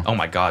 you know. Oh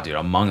my God, dude.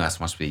 Among Us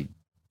must be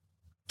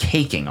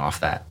caking off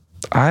that.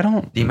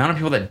 The amount of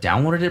people that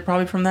downloaded it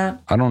probably from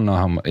that? I don't know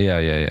how much.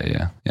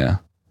 Yeah.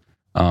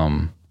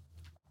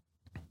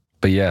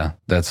 But yeah,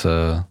 that's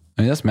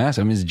that's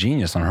massive. I mean, it's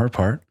genius on her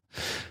part.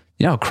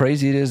 You know how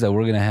crazy it is that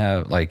we're going to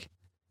have, like,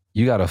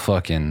 you got a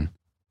fucking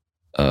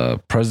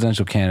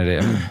presidential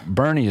candidate. I mean,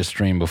 Bernie has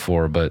streamed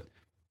before, but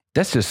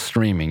that's just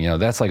streaming. You know,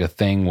 that's like a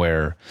thing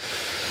where,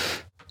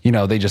 you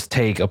know, they just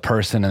take a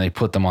person and they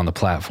put them on the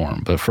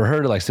platform. But for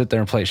her to like sit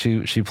there and play,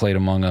 she played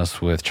Among Us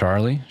with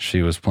Charlie.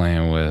 She was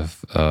playing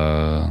with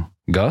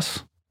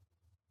Gus.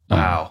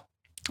 Wow.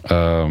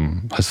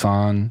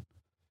 Hassan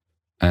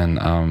and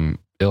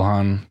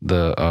Ilhan,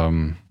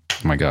 oh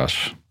my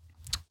gosh,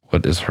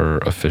 what is her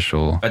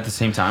official? At the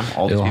same time,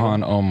 all these Ilhan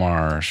people?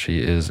 Omar. She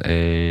is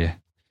a,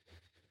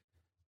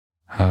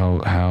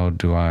 how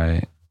do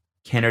I?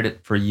 Candidate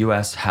for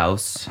U.S.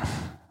 House.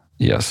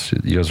 Yes,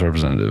 U.S.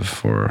 representative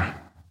for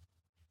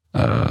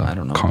I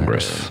don't know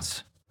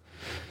Congress.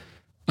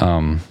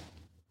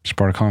 She's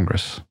part of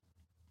Congress,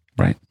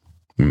 right?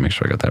 Let me make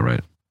sure I got that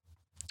right.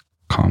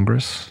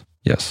 Congress,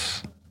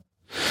 yes.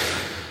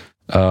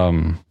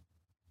 So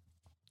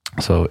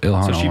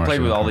Ilhan. So she Omar,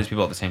 played with all these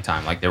people at the same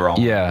time, like they were all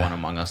one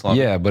Among Us lobby.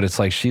 Yeah, but it's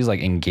like she's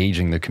like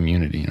engaging the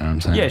community. You know what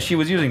I'm saying? Yeah, she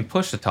was using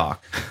push to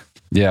talk.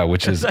 Yeah,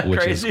 which is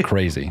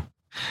crazy?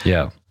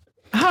 Yeah.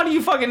 How do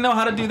you fucking know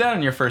how to do that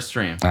on your first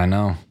stream? I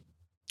know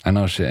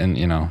she, and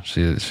you know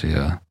she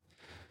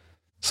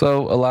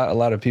so a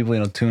lot of people, you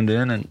know, tuned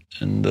in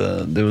and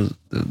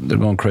they're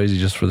going crazy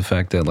just for the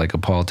fact that like a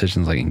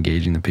politician's like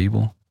engaging the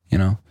people, you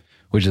know,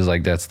 which is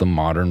like that's the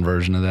modern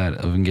version of that,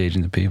 of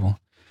engaging the people,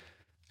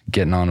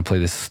 getting on to play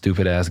this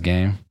stupid ass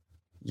game.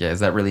 Yeah, is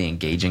that really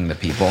engaging the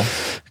people?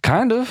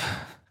 Kind of.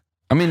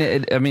 I mean,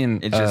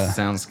 it just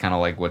sounds kind of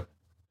like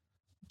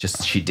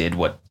she did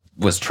what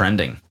was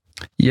trending.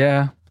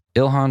 Yeah.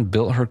 Ilhan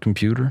built her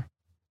computer.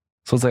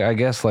 So it's like, I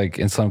guess like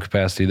in some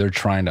capacity, they're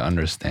trying to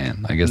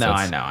understand. I guess No,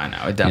 I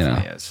know. It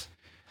definitely is.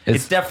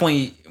 It's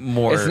definitely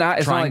more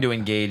trying to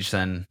engage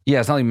than... Yeah,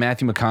 it's not like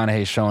Matthew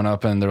McConaughey showing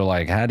up and they're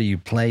like, how do you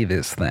play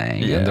this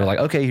thing? Yeah. And they're like,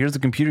 okay, here's the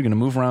computer, going to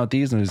move around with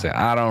these. And he's like,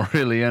 I don't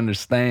really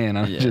understand.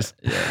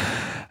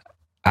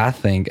 I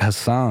think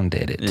Hassan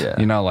did it. Yeah.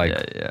 You know,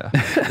 like...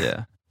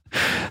 Yeah.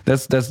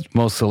 That's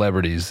most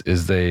celebrities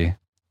is they...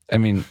 I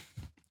mean,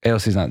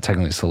 AOC's not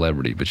technically a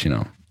celebrity, but you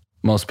know...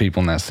 Most people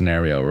in that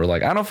scenario were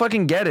like, I don't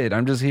fucking get it.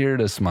 I'm just here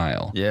to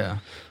smile. Yeah.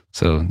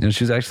 So, you know,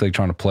 she was actually like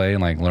trying to play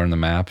and like learn the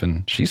map.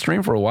 And she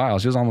streamed for a while.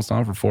 She was almost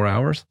on for 4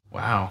 hours.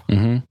 Wow.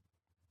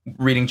 Mm-hmm.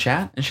 Reading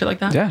chat and shit like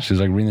that? Yeah. She was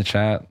like reading the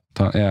chat.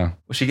 Yeah.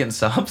 Was she getting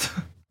subbed?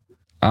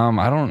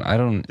 I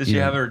don't. Did she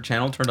have her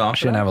channel turned off?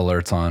 She didn't have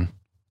alerts on.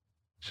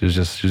 She was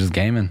just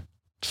gaming.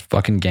 Just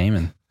fucking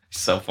gaming.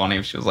 So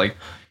funny. She was like,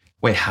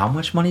 wait, how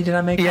much money did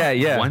I make?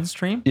 Yeah. One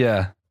stream?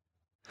 Yeah.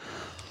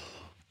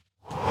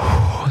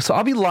 So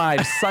I'll be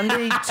live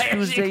Sunday,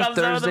 Tuesday,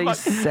 Thursday,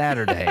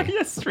 Saturday.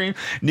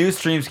 New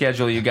stream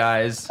schedule, you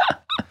guys.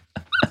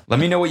 Let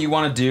me know what you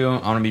want to do.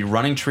 I'm going to be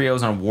running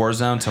trios on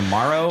Warzone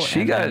tomorrow.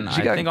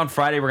 I think on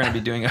Friday we're going to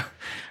be doing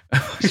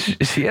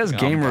she has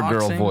gamer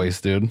girl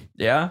voice, dude.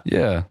 Yeah?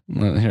 Yeah.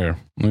 Here,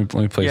 let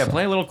me play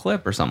play a little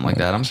clip or something like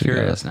that. I'm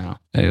curious now.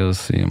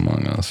 AOC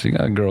Among Us. She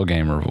got a girl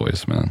gamer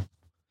voice, man.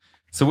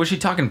 So was she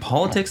talking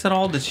politics at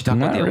all? Did she talk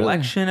about the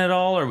election at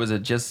all? Or was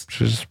it just...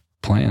 She was just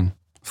playing.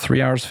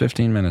 3 hours,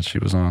 15 minutes she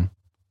was on.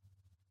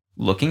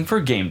 Looking for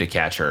game to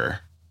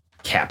capture.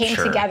 Came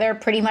together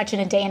pretty much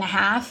in a day and a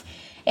half.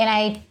 And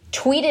I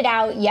tweeted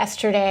out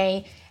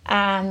yesterday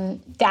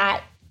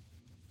that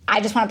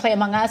I just want to play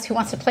Among Us. Who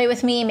wants to play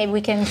with me? Maybe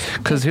we can...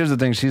 Because here's the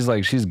thing. She's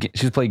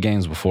played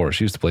games before.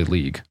 She used to play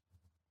League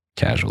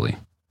casually.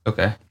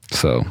 Okay.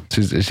 So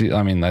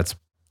that's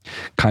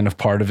kind of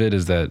part of it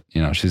is that,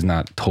 you know, she's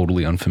not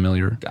totally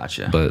unfamiliar.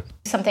 Gotcha. But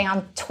something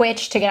on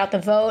Twitch to get out the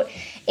vote.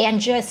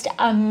 And just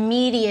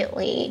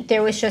immediately,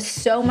 there was just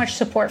so much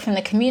support from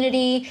the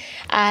community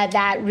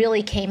that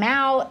really came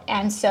out.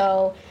 And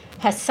so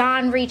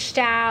Hassan reached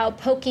out,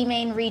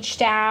 Pokimane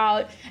reached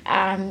out,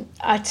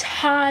 a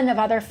ton of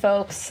other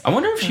folks. I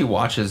wonder if she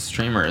watches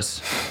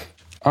streamers.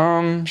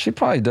 She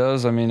probably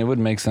does. I mean, it would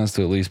make sense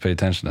to at least pay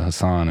attention to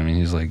Hassan. I mean,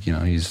 he's like, you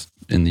know, he's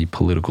in the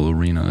political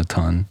arena a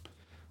ton.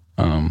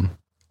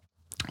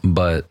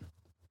 But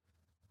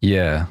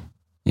Yeah.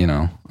 You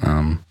know,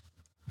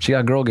 she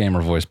got girl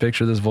gamer voice.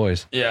 Picture this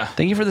voice. Yeah.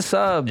 Thank you for the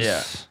subs.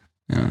 Yeah.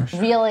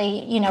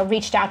 Really,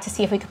 reached out to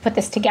see if we could put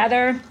this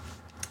together.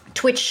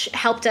 Twitch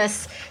helped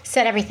us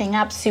set everything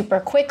up super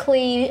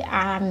quickly,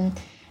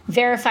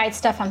 verified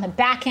stuff on the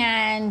back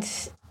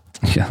end.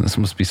 Yeah, this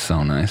must be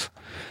so nice.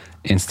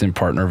 Instant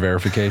partner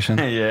verification.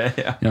 Yeah.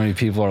 You know how many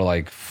people are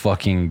like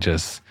fucking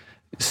just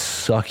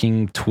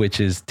sucking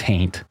Twitch's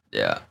taint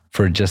Yeah.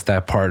 for just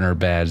that partner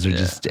badge. They're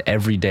just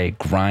every day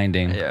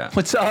grinding. Yeah.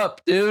 What's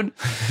up, dude?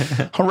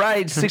 All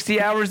right,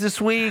 60 hours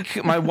this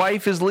week. My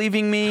wife is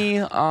leaving me.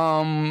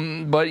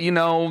 But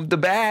the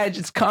badge,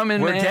 it's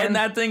coming, We're man. getting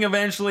that thing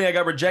eventually. I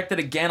got rejected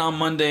again on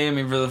Monday. I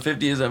mean, for the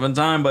 57th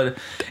time, but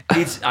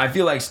I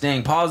feel like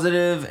staying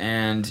positive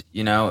and,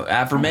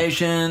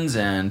 affirmations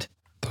and.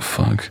 The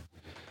fuck?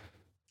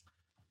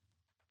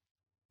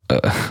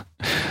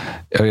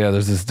 Oh yeah,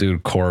 there's this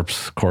dude,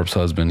 Corpse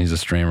Husband. He's a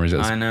streamer. He's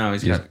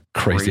got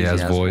crazy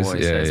ass voice.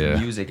 Yeah, His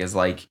music is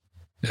like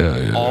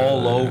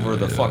all over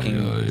the fucking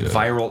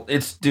viral.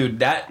 It's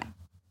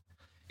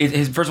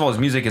first of all, his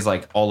music is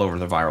like all over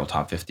the viral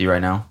top 50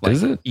 right now. Like,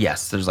 is it?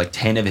 Yes, there's like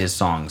 10 of his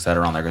songs that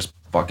are on there because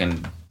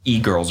fucking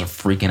e-girls are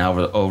freaking out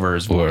over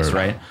his voice,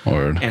 right?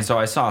 Word. And so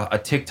I saw a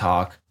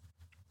TikTok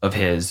of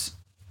his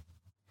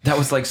that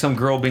was like some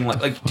girl being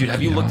like, dude,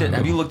 have you looked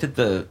at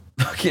the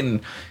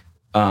fucking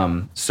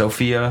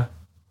Sophia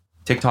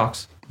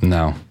TikToks?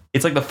 No.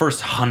 It's like the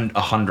first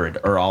 100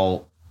 are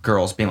all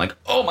girls being like,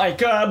 "Oh my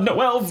god,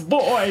 Noel's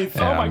voice!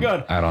 Oh my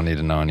god!" I don't need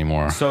to know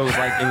anymore. So it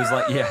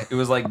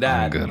was like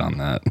that. I'm good on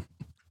that. It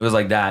was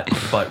like that,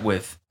 but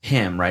with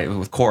him, right?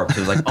 With Corpse,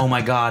 it was like, "Oh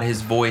my god,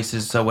 his voice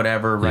is so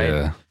whatever," right?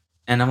 Yeah.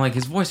 And I'm like,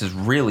 his voice is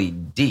really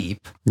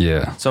deep.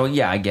 Yeah. So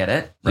yeah, I get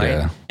it, right?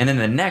 Yeah. And then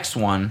the next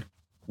one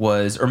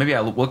was, or maybe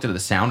I looked at the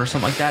sound or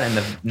something like that, and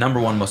the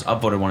number one most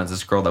upvoted one is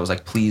this girl that was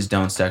like, "Please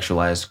don't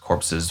sexualize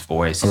Corpse's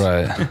voice."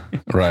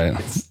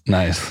 Right.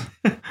 Nice.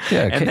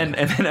 Yeah. And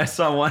then I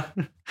saw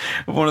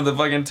one of the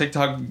fucking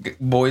TikTok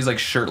boys like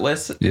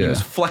shirtless. Yeah. He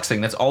was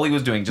flexing. That's all he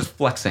was doing, just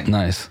flexing.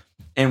 Nice.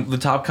 And the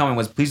top comment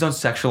was, "Please don't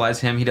sexualize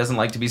him. He doesn't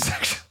like to be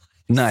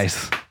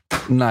sexualized."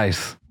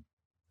 Nice.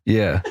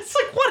 Yeah. It's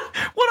like,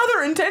 what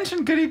other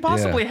intention could he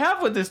possibly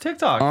have with this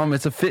TikTok?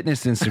 It's a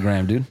fitness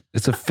Instagram, dude.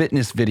 It's a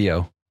fitness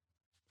video.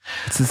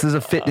 This is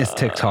a fitness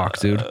TikTok,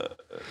 dude.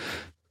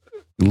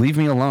 Leave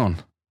me alone.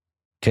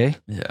 Okay?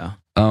 Yeah.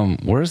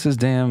 Where's his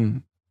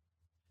damn?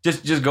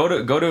 Just go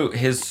to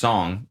his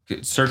song,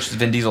 search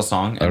Vin Diesel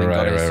song, and then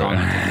go to his song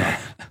on TikTok.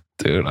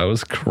 Dude, I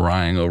was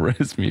crying over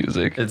his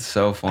music. It's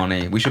so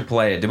funny. We should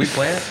play it. Did we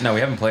play it? No, we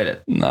haven't played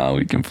it. No,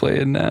 we can play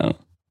it now.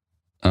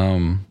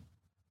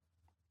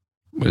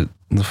 What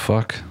the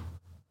fuck?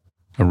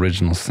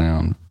 Original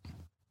sound.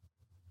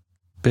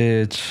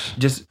 Bitch.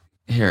 Just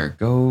here,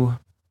 go.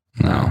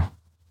 No.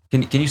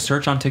 Can you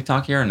search on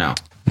TikTok here or no?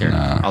 Here,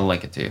 Nah. I'll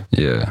link it to you.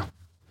 Yeah.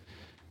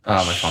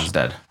 Oh, my phone's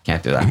dead.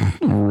 Can't do that.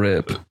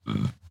 Rip.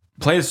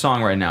 Play the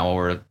song right now while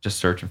we're just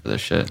searching for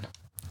this shit.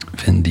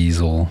 Vin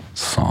Diesel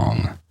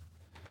song.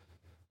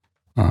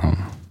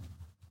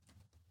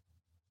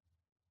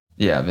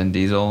 Yeah, Vin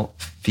Diesel.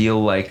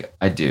 Feel Like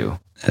I Do.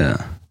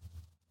 Yeah.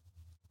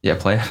 Yeah,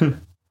 play it.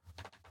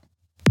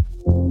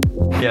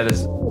 Yeah,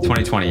 this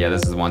 2020. Yeah,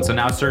 this is the one. So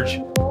now search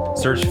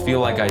Feel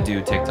Like I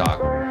Do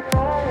TikTok.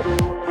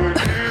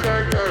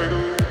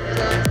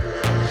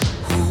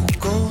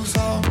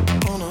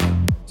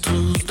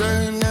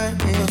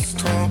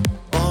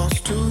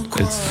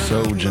 It's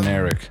so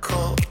generic.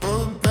 No,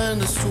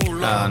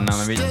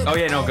 maybe. Oh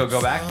yeah, no,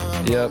 go back.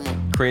 Yep.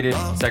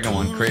 Second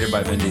one, created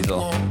by Vin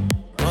Diesel.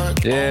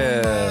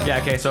 Yeah. Yeah,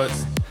 okay, so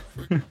it's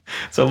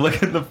so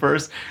look at the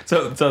first.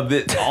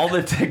 All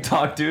the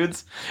TikTok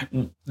dudes,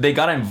 they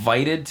got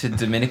invited to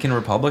Dominican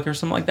Republic or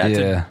something like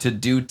that to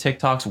do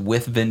TikToks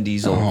with Vin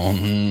Diesel. Oh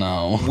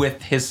no.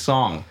 With his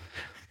song.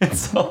 And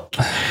so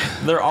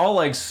they're all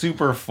like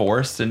super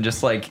forced and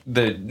just like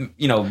the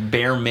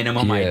bare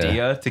minimum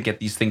idea to get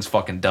these things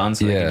fucking done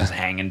so they can just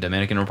hang in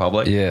Dominican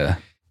Republic. Yeah.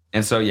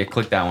 And so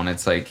click that one.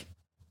 It's like,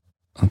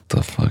 what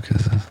the fuck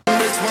is this?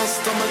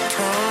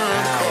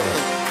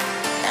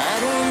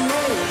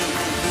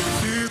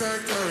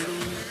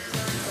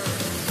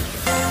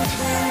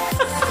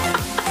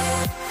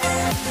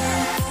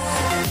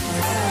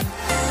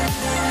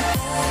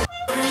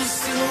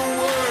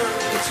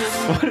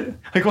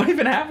 What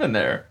even happened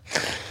there?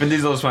 Vin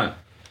Diesel just went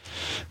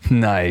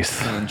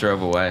Nice. and then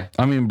drove away.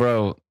 I mean,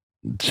 bro,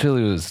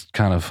 Chili was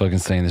kind of fucking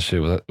saying this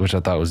shit, which I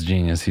thought was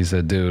genius. He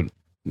said, dude,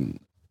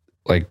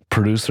 like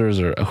producers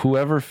or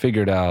whoever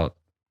figured out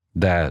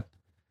that,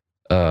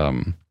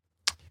 like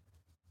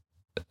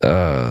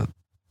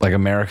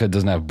America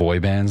doesn't have boy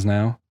bands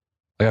now.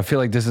 Like, I feel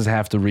like this is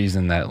half the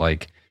reason that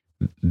like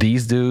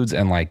these dudes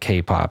and like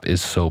K-pop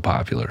is so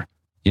popular.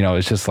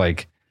 It's just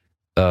like,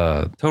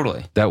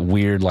 Totally. that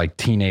weird like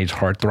teenage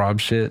heartthrob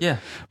shit. Yeah.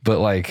 But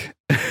like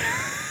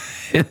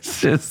it's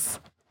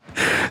just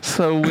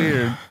so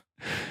weird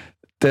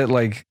that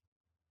like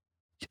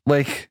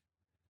like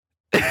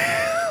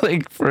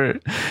for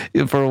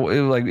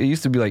like it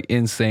used to be like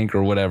In Sync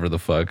or whatever the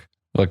fuck.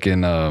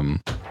 fucking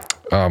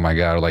oh my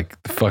god, like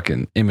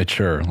fucking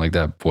immature, like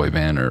that boy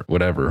band or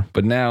whatever.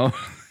 But now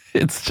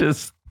it's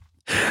just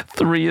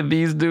 3 of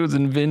these dudes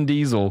and Vin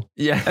Diesel.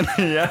 Yeah,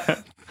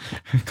 yeah.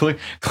 click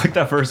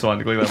that first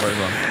one. Click that first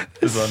one.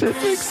 This one.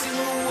 It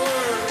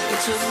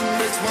just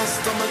makes my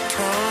stomach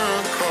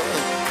turn cold.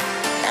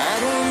 I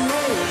don't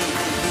know.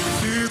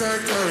 See that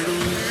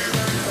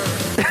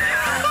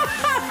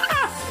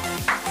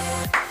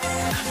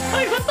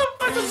Like, what the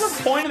fuck is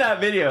the point of that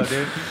video,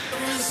 dude?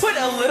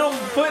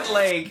 Put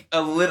like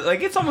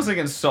it's almost like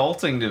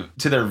insulting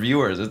to their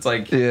viewers. It's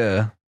like,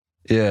 Yeah,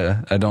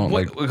 I don't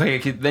like. Okay,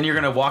 then you're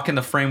gonna walk in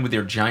the frame with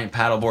your giant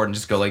paddleboard and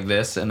just go like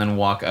this, and then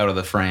walk out of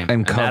the frame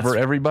And cover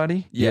that's-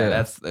 everybody. Yeah,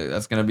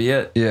 that's gonna be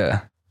it.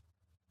 Yeah.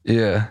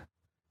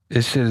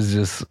 This shit is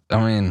just.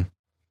 I mean,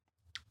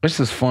 it's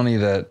just funny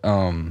that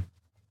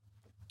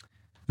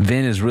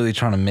Vin is really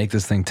trying to make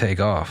this thing take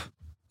off.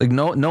 Like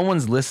no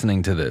one's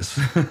listening to this,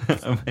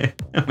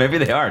 Maybe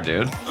they are,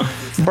 dude.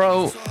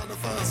 bro.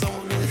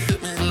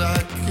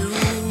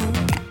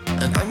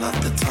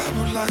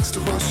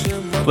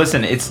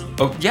 Listen, it's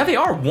yeah, they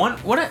are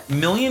what a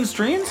million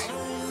streams.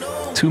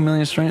 2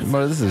 million streams,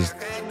 bro. This is.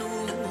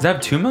 Does that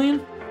have 2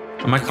 million?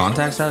 Are my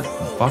contacts that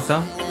fucked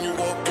up?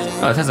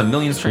 Oh, it has a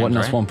million streams.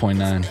 What? Right? That's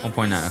 1.9.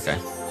 1.9. Okay.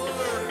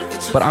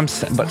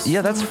 But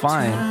yeah, that's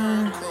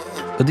fine.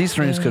 But these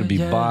streams could be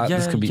bought.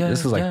 This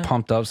is like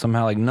pumped up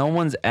somehow. Like no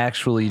one's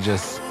actually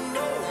just.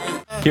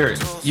 Here,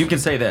 you can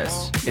say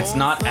this. It's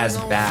not as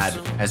bad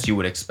as you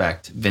would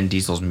expect Vin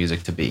Diesel's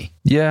music to be.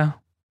 Yeah.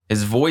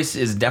 His voice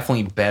is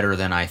definitely better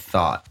than I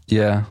thought.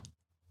 Yeah.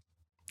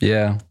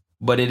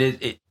 But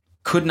it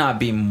could not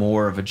be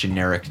more of a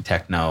generic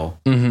techno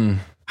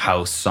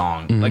house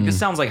song. Like this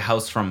sounds like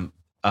house from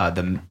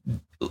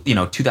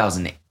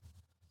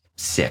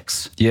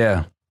 2006.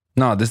 Yeah.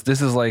 No, this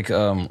is like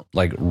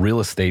real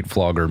estate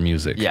vlogger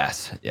music.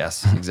 Yes,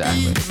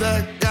 exactly.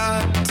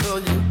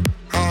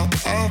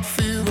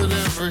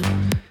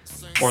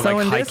 Or So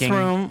like in hiking. this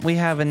room, we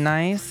have a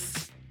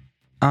nice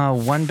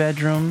 1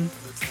 bedroom.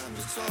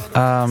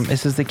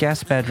 This is the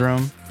guest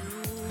bedroom.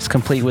 It's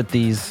complete with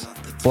these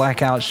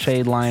blackout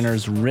shade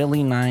liners,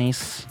 really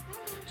nice,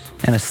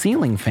 and a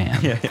ceiling fan.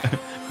 Yeah.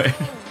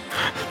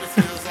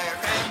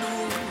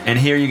 And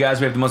here, you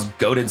guys, we have the most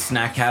goated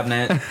snack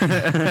cabinet.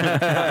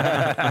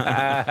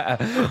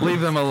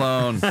 Leave them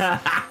alone.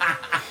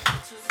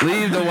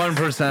 Leave the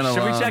 1% alone.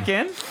 Should we check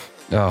in?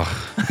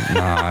 Oh,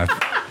 nah.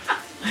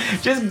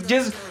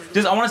 Just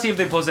I want to see if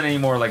they posted any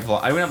more like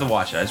vlog. I don't have to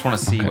watch it. I just want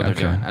to see what they're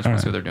doing. I just want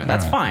to see what they're doing.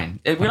 That's fine.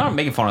 We're not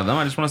making fun of them.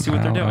 I just want to see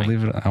what they're doing. I'll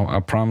leave it. I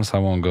promise I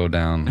won't go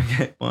down.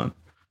 Okay, 1%,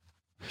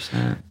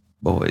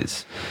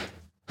 boys.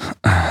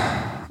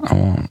 I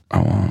won't.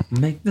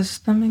 Make the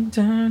stomach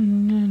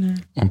turn.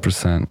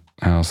 1%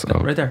 house. Oh,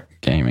 Right there.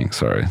 gaming.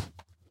 Sorry.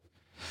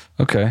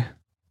 Okay.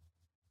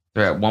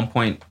 They're at 1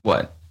 point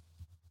what?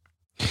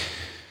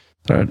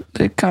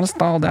 It kind of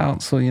stalled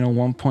out. So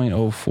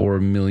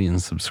 1.04 million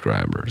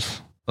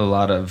subscribers. A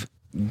lot of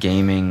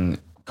gaming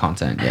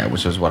content, yeah,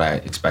 which is what I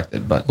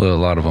expected. But A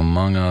lot of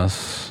Among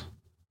Us.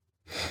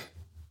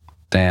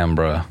 Damn,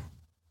 bruh.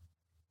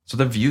 so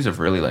the views have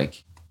really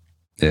like.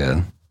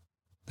 Yeah.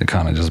 They're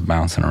kind of just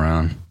bouncing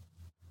around.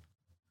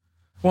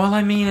 Well,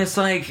 I mean, it's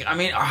like how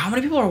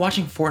many people are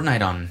watching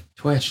Fortnite on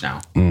Twitch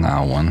now?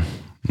 No one.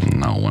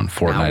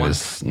 Fortnite one?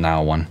 is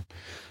now one.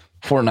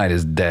 Fortnite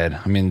is dead.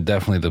 I mean,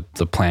 definitely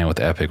the plan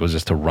with Epic was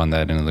just to run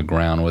that into the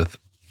ground with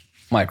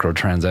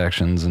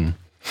microtransactions and,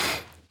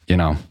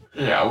 Yeah,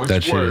 which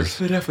that shit is.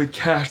 They definitely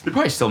cash. They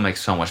probably still make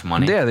so much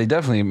money. Yeah, they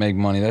definitely make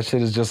money. That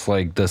shit is just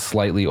like the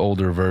slightly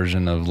older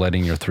version of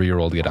letting your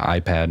 3-year-old get an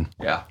iPad.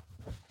 Yeah.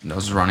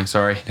 Nose is running.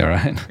 Sorry. All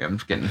right. Yeah, I'm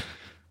just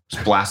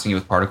blasting you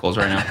with particles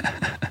right now.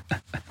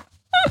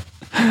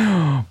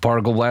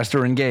 Particle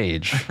blaster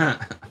engage. Right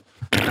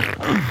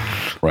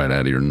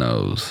out of your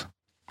nose.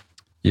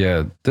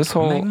 Yeah, this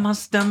whole Make my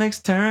stomachs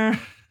turn.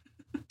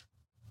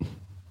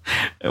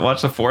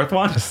 Watch the fourth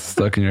one.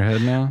 stuck in your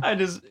head now. I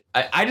just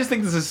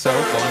think this is so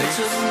funny.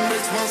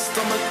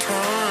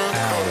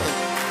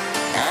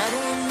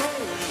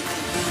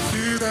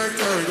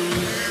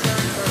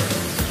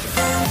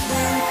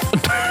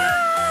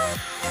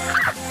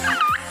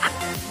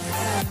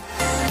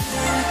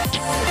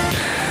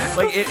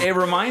 Like it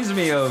reminds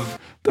me of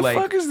The like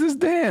fuck is this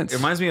dance? it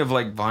reminds me of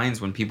like Vines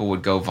when people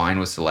would go Vine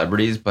with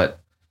celebrities, but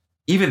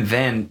even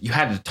then you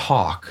had to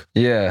talk,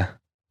 Yeah.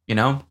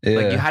 Like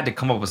Yeah. you had to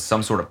come up with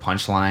some sort of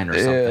punchline or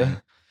Yeah.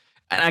 something.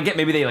 And I get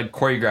maybe they like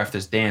choreographed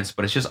this dance,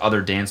 but it's just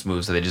other dance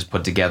moves that they just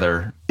put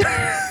together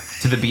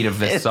to the beat of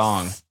this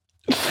song.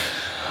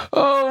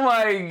 Oh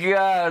my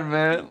god,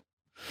 man.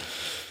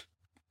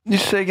 You're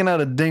shaking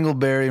out a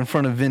dingleberry in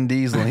front of Vin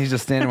Diesel and he's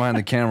just standing behind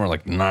the camera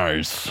like,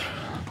 nice.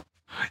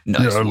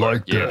 Nice Yeah, I work.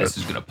 like Yeah, that. this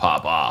is gonna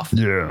pop off.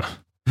 Yeah.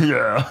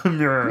 Yeah.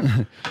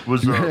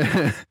 What's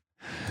up?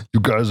 You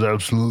guys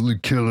absolutely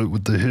kill it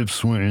with the hip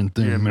swing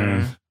thing, Yeah,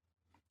 man.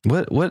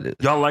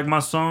 What? Y'all like my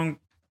song?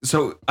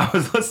 So I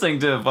was listening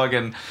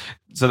to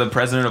so the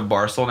president of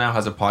Barstool now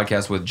has a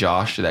podcast with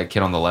Josh, that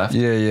kid on the left.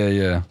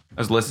 Yeah.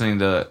 I was listening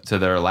to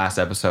their last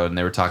episode, and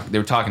they were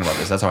talking about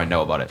this. That's how I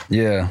know about it.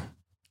 Yeah.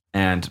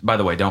 And by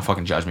the way, don't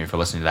fucking judge me for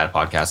listening to that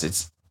podcast.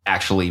 It's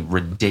actually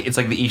ridiculous. It's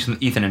like the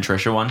Ethan and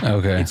Trisha one.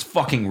 Okay. It's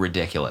fucking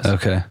ridiculous.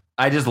 Okay.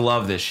 I just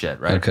love this shit,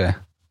 right? Okay.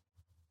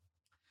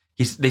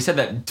 They said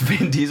that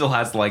Vin Diesel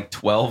has like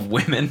 12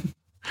 women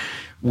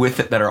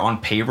that are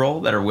on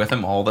payroll that are with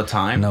him all the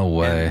time. No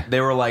way. And they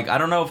were like, I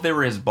don't know if they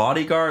were his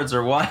bodyguards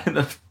or what.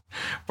 The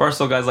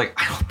Barstool guy's like,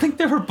 I don't think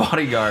they were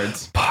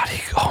bodyguards.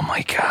 Oh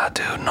my God,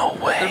 dude. No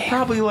way. They're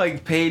probably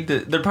like paid to,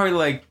 they're probably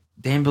like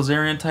Dan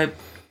Bilzerian type,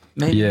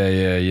 maybe.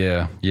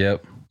 Yeah.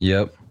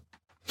 Yep.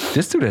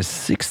 This dude has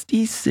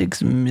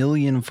 66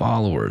 million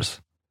followers.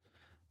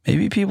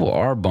 Maybe people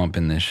are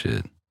bumping this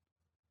shit.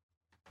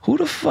 Who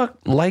the fuck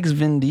likes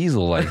Vin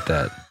Diesel like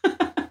that?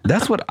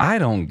 That's what I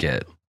don't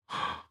get.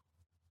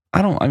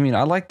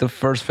 I like the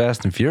first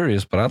Fast and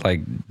Furious, but I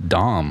like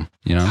Dom,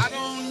 you know? I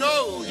don't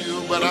know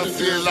you, but I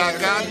feel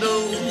like I do.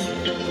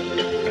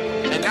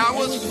 And I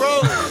was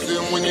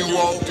frozen when you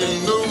walked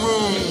in the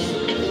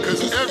room.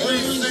 Cause every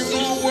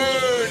single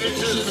word, it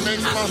just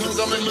makes my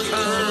stomach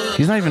turn.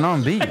 He's not even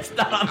on beat. It's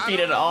not on beat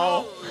at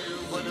all.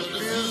 But it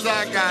feels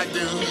like I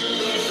do.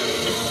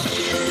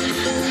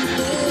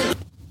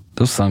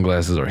 Those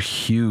sunglasses are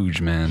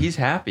huge, man. He's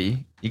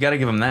happy. You got to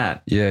give him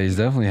that. Yeah, he's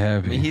definitely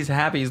happy. I mean, he's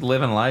happy. He's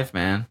living life,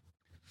 man.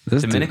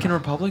 This Dominican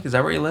Republic? Is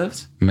that where he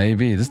lives?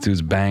 Maybe. This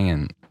dude's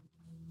banging.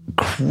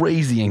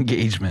 Crazy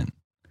engagement.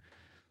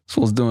 This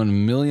fool's doing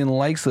 1 million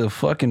likes a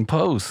fucking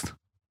post.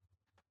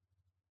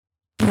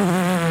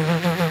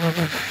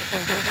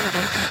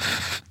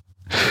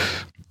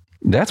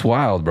 That's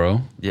wild,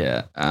 bro.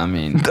 Yeah, I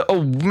mean.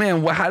 Oh,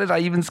 man. How did I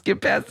even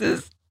skip past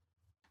this?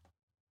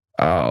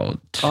 Oh,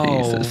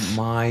 Jesus. Oh,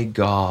 my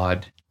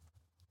God.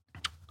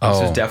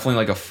 This is definitely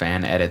like a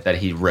fan edit that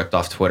he ripped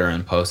off Twitter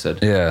and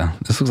posted. Yeah.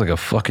 This looks like a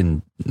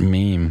fucking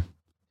meme.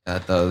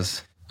 That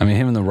does. I mean,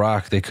 him and The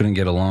Rock, they couldn't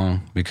get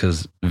along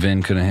because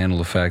Vin couldn't handle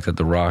the fact that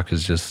The Rock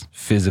is just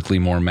physically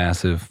more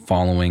massive.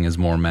 Following is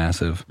more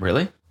massive.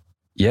 Really?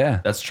 Yeah.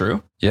 That's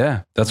true?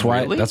 Yeah. That's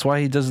why Really? That's why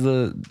he does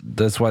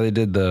that's why they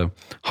did the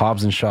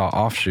Hobbs and Shaw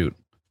offshoot.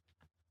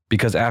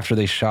 Because after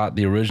they shot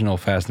the original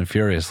Fast and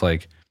Furious,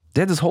 like,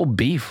 they had this whole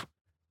beef.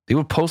 They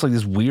would post like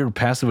this weird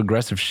passive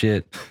aggressive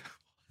shit.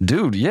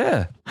 Dude,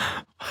 yeah.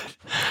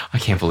 I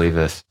can't believe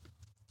this.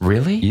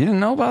 Really? You didn't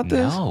know about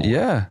this? No.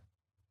 Yeah.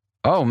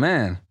 Oh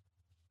man.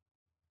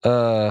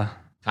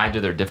 Tied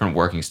to their different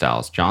working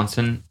styles.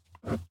 Johnson.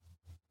 A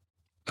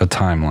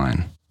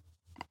timeline.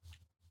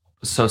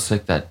 So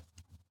sick that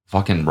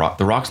fucking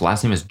The Rock's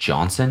last name is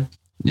Johnson.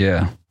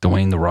 Yeah.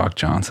 Dwayne The Rock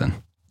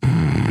Johnson.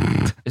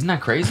 Isn't that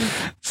crazy?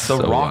 So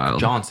The Rock wild.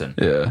 Johnson.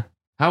 Yeah.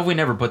 How have we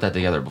never put that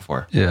together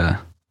before?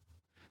 Yeah.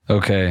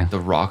 Okay. The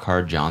Rock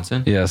Hard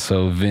Johnson. Yeah,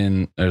 so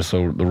The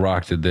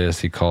Rock did this.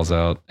 He calls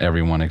out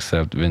everyone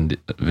except Vin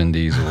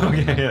Diesel.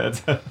 Okay, yeah,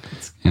 it's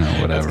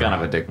whatever. That's kind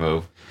of a dick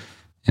move.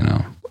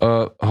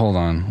 Hold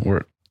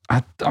on.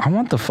 I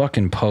want the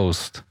fucking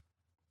post.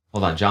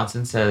 Hold on.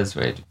 Johnson says,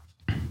 wait,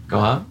 go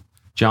up.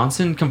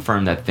 Johnson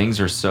confirmed that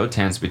things are so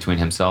tense between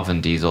himself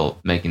and Diesel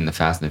making the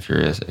Fast and the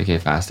Furious, aka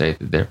Fast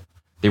 8, that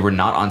they were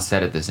not on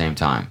set at the same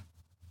time.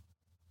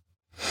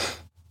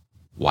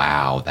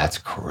 Wow, that's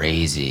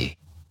crazy.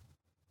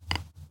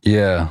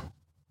 Yeah.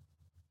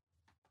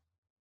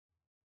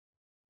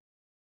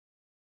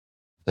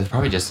 They're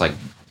probably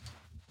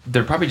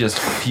just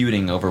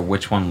feuding over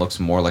which one looks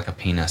more like a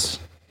penis.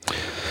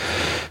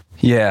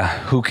 Yeah,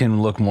 who can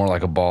look more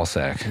like a ball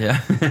sack? Yeah.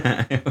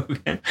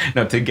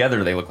 No,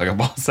 together they look like a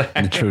ball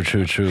sack. True.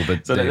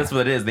 But So that's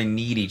what it is. They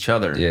need each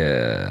other.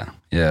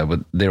 Yeah,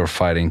 but they were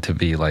fighting to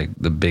be like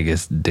the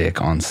biggest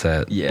dick on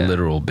set. Yeah.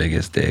 Literal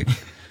biggest dick.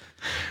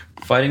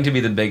 Fighting to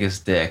be the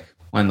biggest dick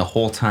when the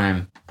whole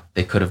time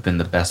they could have been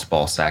the best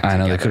ball sack I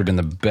know, together. they could have been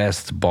the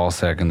best ball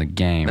sack in the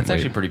game. That's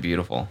actually pretty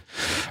beautiful.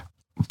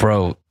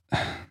 Bro,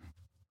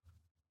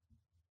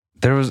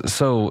 there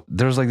was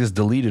like this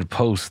deleted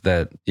post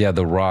that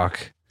The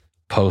Rock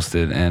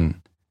posted,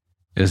 and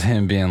it was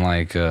him being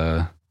like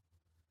what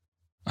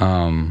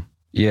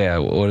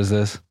is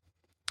this?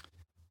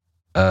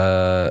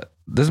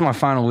 This is my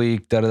final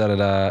week,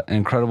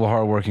 incredible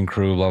hardworking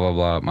crew, blah, blah,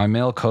 blah. My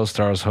male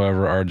co-stars,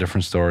 however, are a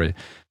different story.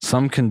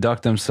 Some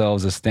conduct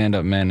themselves as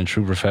stand-up men and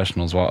true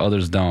professionals, while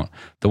others don't.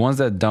 The ones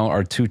that don't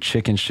are too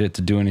chicken shit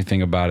to do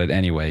anything about it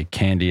anyway.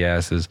 Candy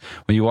asses.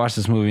 When you watch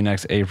this movie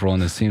next April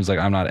and it seems like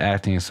I'm not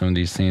acting in some of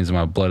these scenes and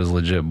my blood is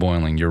legit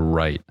boiling, you're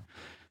right.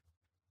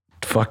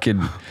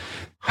 Fucking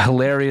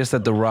hilarious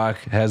that The Rock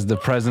has the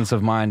presence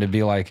of mind to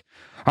be like,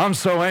 I'm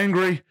so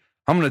angry,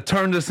 I'm going to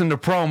turn this into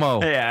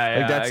promo. Yeah,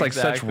 like that's like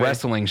such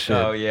wrestling shit.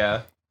 Oh,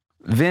 yeah.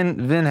 Vin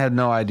had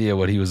no idea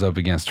what he was up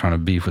against trying to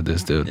beef with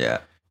this dude. Yeah.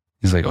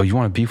 He's like, oh, you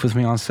want to beef with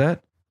me on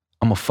set?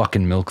 I'm going to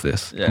fucking milk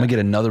this. Yeah. I'm going to get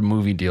another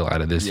movie deal out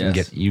of this.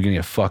 Yes. You're going to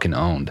get fucking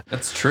owned.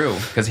 That's true,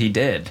 because he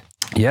did.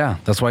 Yeah,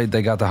 that's why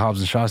they got the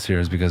Hobbs and Shaw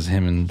series, because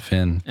him and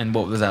Finn. And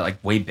what was that,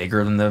 like way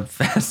bigger than the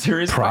Fast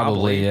series?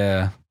 Probably,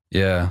 yeah.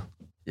 Yeah.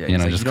 Yeah, You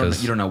know, like, just you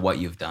 'cause- don't know what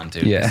you've done,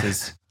 dude. Yeah.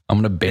 I'm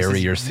gonna This bury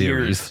is your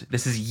series.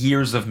 This is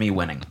years of me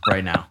winning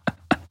right now.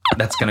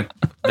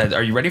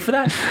 Are you ready for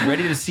that? You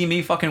ready to see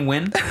me fucking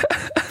win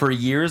for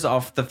years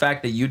off the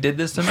fact that you did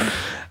this to me?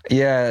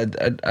 Yeah,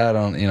 I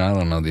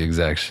don't know the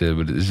exact shit,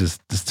 but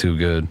it's too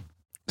good.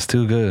 It's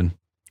too good.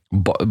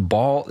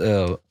 Bald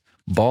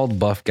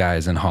buff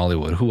guys in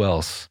Hollywood. Who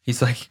else?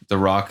 He's like, The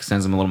Rock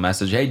sends him a little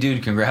message. Hey,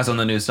 dude, congrats on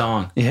the new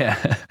song. Yeah.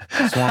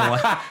 Just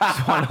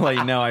want to let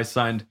you know I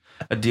signed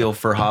a deal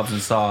for Hobbs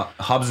and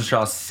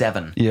Shaw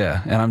 7.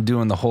 Yeah, and I'm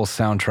doing the whole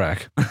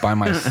soundtrack by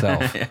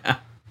myself. Yeah.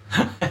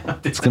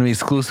 It's gonna be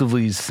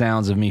exclusively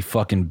sounds of me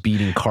fucking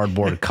beating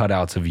cardboard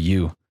cutouts of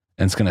you,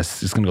 and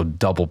it's gonna go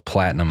double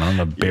platinum. I'm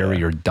gonna bury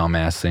your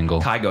dumbass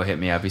single. Kygo hit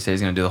me up. He said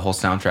he's gonna do the whole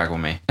soundtrack with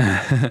me.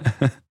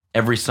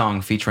 Every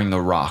song featuring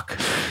The Rock.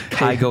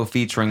 Kygo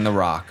featuring The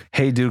Rock.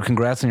 Hey, dude,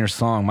 congrats on your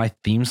song. My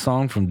theme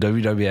song from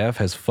WWF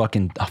has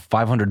fucking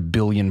 500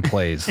 billion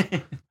plays.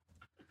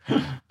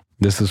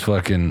 This is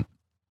fucking.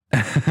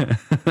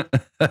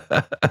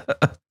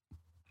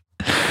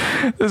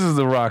 This is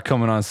The Rock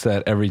coming on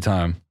set every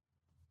time.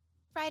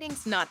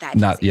 Writing's not that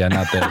Not easy.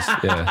 not this.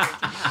 Yeah.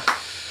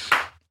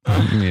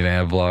 We need an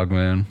ad vlog,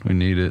 man. We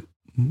need it.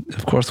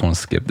 Of course, I want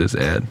to skip this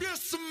ad.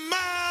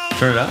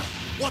 Turn it up.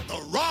 What the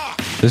Rock?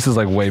 This is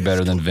like way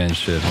better than Vin's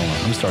shit. Hold on,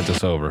 let me start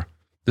this over.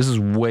 This is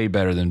way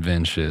better than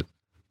Vin's shit.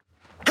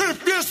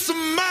 If you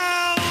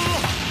smell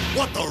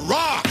what the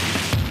Rock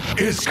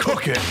is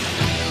cooking.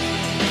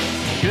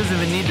 He doesn't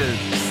even need to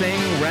sing,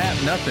 rap,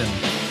 nothing.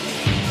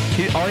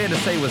 All he had to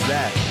say was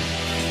that.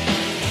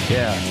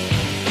 Yeah.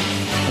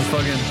 That's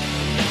fucking.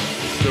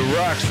 The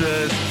Rock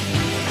says,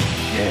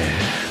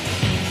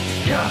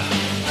 yeah.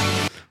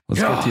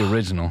 Let's get the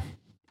original.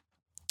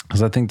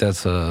 Because I think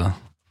that's Do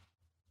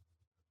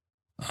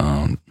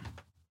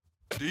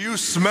you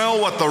smell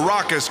what the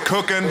Rock is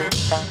cooking?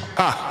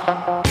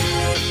 Ha!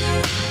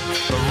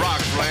 The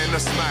Rock's laying the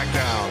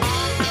smackdown.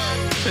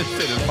 This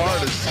shit is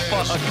hard as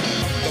fuck. The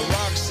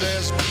Rock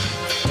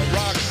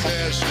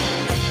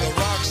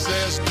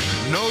says,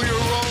 know your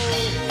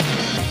role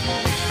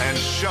and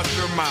shut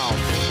your mouth.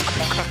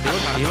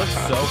 He looks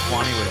so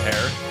funny with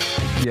hair.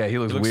 Yeah, he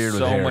looks He looks weird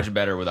with so hair. much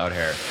better without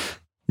hair.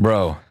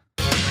 Bro.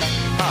 The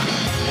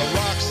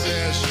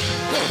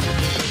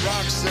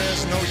Rock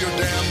says, know your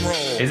damn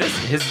role. Is this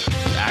his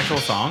actual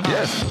song?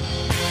 Yes.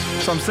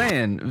 So I'm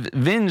saying,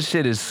 Vin's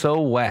shit is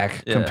so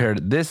whack compared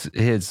to this.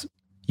 Hits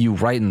you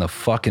right in the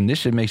fucking. This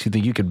shit makes you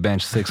think you could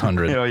bench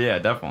 600. Oh yeah,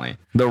 definitely.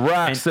 The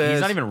Rock And says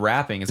he's not even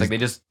rapping. It's like they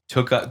just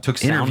took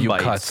sound interview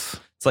bites. cuts.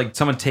 It's like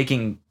someone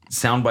taking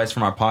sound bites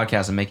from our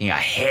podcast and making a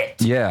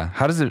hit. Yeah.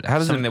 How does it?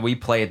 Something that we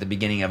play at the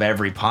beginning of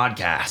every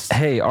podcast.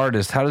 Hey,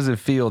 artist, how does it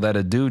feel that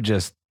a dude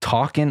just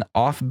talking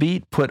off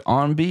beat, put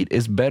on beat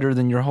is better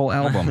than your whole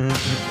album? Do you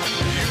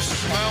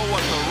smell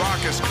what the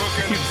Rock is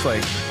cooking? It's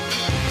like,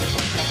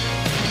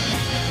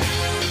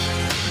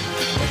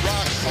 The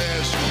Rock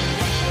says,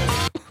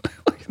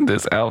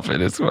 this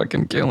outfit is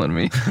fucking killing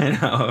me. I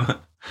know.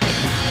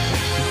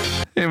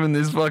 Him in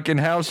these fucking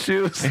house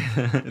shoes and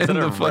that a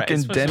the ra- fucking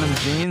it's supposed to- denim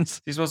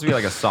jeans. He's supposed to be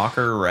like a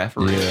soccer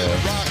referee.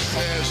 Yeah. Rock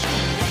says,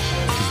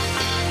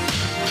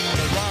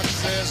 the Rock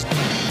says,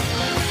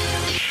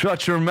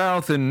 Shut your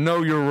mouth and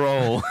know your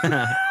role.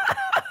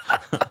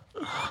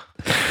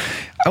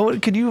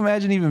 Could you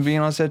imagine even being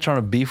on set trying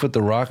to beef with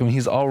The Rock? I mean,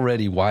 he's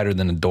already wider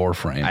than a door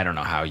frame. I don't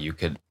know how you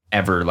could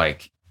ever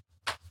like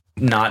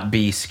not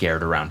be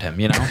scared around him,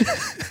 you know?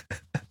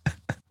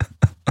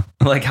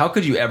 Like, how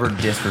could you ever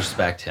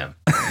disrespect him?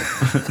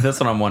 That's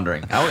what I'm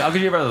wondering. How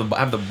could you ever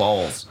have the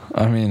balls?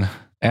 I mean,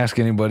 ask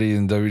anybody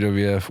in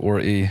WWF or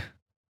E,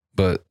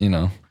 but you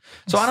know.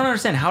 So I don't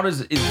understand.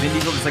 Is Vin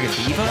Diesel just like a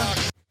diva?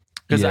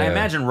 Because I Yeah.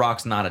 imagine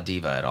Rock's not a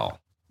diva at all.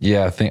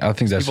 Yeah, I think that's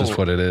People- just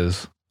what it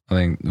is. I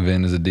think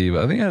Vin is a diva.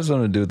 I think it has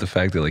something to do with the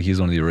fact that like he's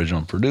one of the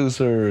original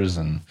producers,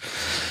 and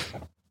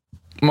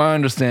my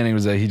understanding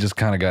was that he just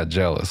kind of got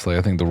jealous. Like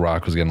I think The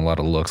Rock was getting a lot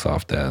of looks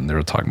off that, and they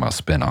were talking about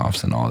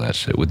spin-offs and all that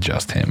shit with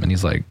just him, and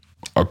he's like,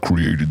 I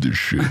created this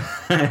shit.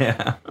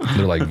 Yeah.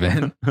 They're like,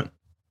 Vin,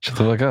 shut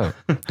the fuck up.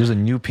 There's a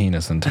new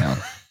penis in town.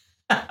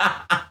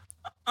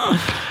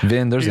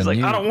 Vin, there's He's a like,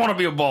 new. I don't want to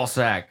be a ball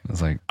sack.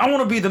 It's like, I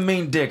want to be the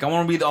main dick. I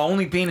want to be the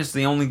only penis,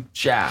 the only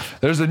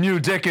shaft. there's a new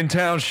dick in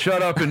town.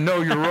 Shut up and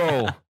know your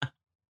role.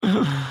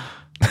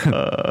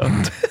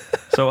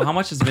 So how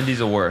much is Vin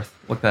Diesel worth?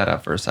 Look that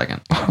up for a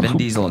second. Vin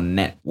Diesel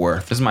net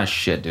worth. This is my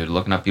shit, dude.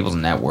 Looking up people's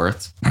net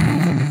worths.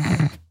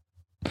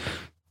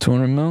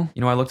 200 mil?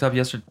 You know, I looked up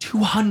yesterday.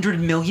 200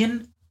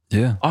 million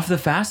Yeah. off the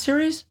Fast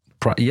series?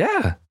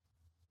 Yeah.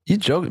 You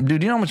joking?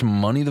 Dude, you know how much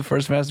money the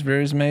first Fast and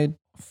Furious made?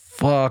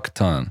 Fuck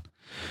ton.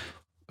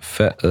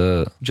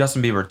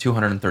 Justin Bieber,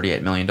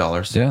 $238 million.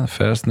 Yeah,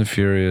 Fast and the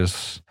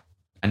Furious.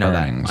 I know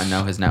earnings. that. I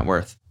know his net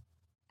worth.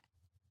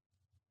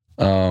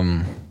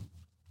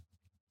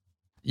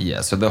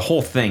 Yeah, so the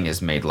whole thing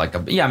is made like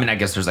a... Yeah, I mean, I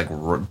guess there's like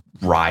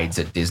rides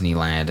at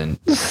Disneyland and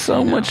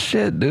So much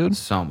shit, dude.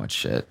 so much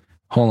shit.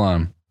 Hold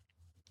on.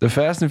 The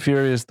Fast and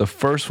Furious, the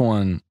first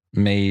one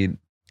made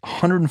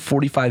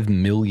 $145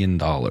 million.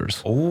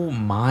 Oh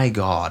my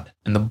God.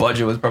 And the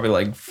budget was probably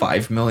like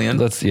 5 million.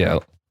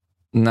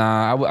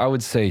 Nah, I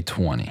would say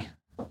 20.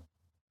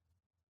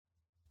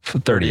 For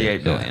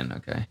 38 million.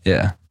 Okay.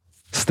 Yeah.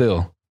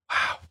 Still.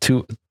 Wow.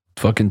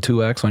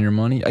 2x on your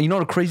money. You know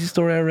what a crazy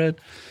story I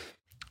read?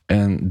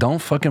 And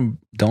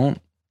don't,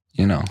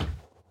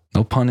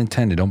 no pun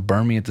intended. Don't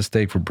burn me at the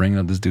stake for bringing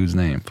up this dude's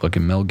name.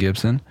 Fucking Mel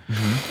Gibson.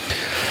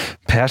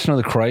 Passion of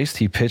the Christ,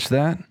 he pitched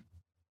that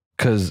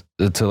to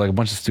like a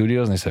bunch of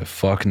studios, and they said,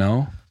 fuck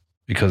no.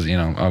 Because,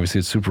 obviously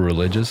it's super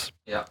religious.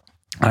 Yeah.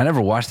 I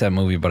never watched that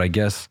movie, but I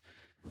guess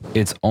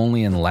it's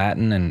only in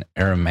Latin and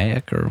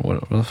Aramaic or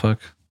what the fuck?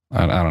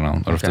 I don't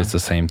know. Or if it's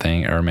the same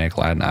thing, Aramaic,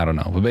 Latin, I don't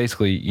know. But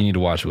basically, you need to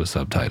watch it with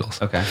subtitles.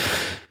 Okay.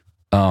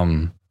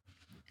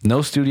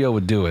 No studio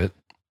would do it.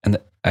 And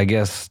I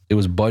guess it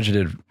was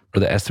budgeted, or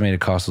the estimated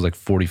cost was like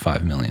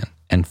 $45 million.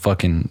 And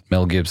fucking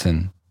Mel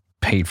Gibson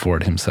paid for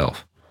it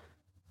himself.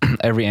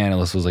 Every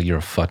analyst was like, you're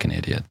a fucking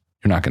idiot.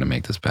 You're not going to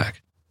make this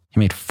back. He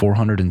made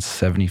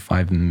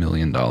 $475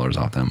 million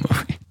off that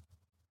movie.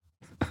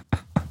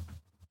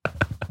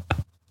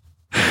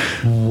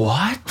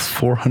 What?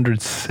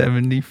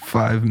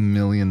 $475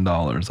 million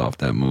off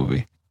that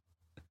movie.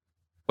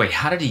 Wait,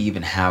 how did he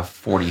even have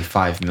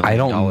 $45 million I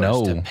don't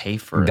know. to pay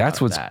for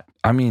That's what's, that?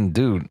 I mean,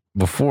 dude,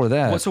 before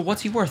that. So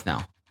what's he worth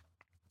now?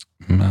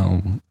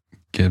 Mel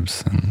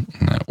Gibson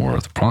net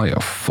worth. Probably a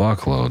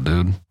fuckload,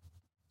 dude.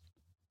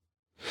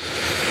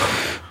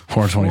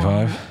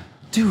 425.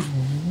 Dude,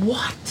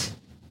 what?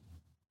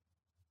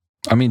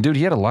 I mean, dude,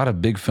 he had a lot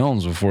of big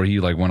films before he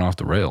like went off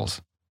the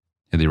rails.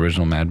 He had the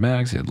original Mad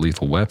Max, he had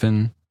Lethal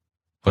Weapon,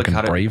 fucking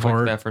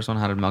Braveheart. That first one,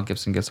 how did Mel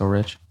Gibson get so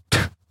rich?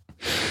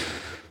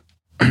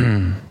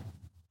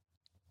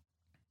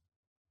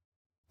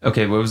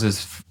 Okay, what was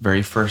his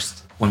very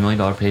first $1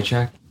 million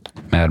paycheck?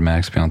 Mad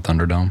Max Beyond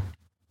Thunderdome.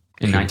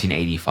 In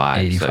 1985.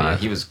 85. So yeah,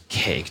 he was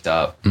caked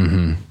up.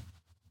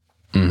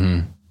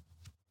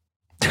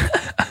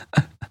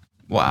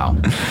 Wow.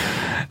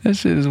 That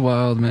shit is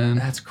wild, man.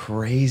 That's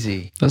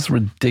crazy. That's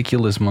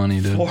ridiculous money,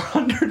 dude.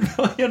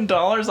 $400 million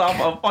off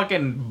a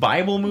fucking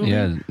Bible movie?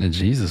 Yeah, a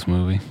Jesus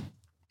movie.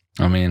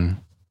 I mean,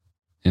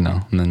 and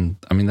then,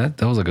 I mean,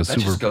 that was like a that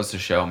just goes to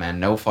show, man,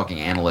 no fucking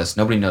analyst.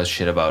 Nobody knows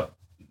shit about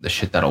the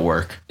shit that'll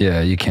work.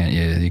 Yeah, you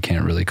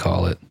can't really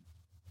call it.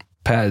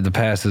 The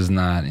past is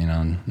not,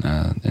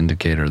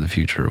 indicator of the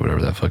future or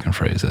whatever that fucking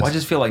phrase is. Well, I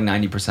just feel like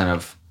 90%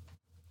 of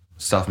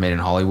stuff made in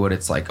Hollywood,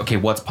 it's like, okay,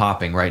 what's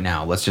popping right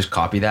now? Let's just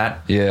copy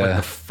that. Yeah. Like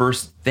the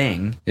first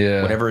thing,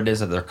 whatever it is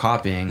that they're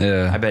copying,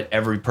 I bet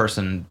every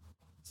person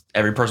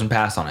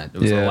passed on it. It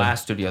was the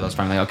last studio that was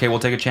finally like, okay, we'll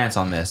take a chance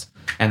on this.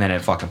 And then it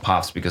fucking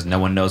pops because no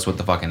one knows what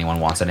the fuck anyone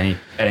wants at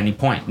any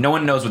point. No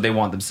one knows what they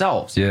want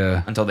themselves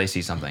until they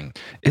see something.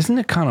 Isn't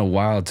it kind of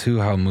wild too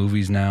how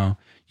movies now,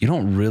 you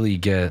don't really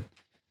get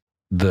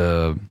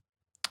the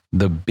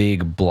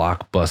big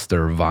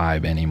blockbuster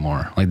vibe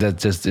anymore. Like that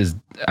just is,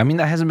 I mean,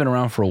 that hasn't been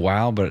around for a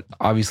while, but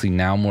obviously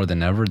now more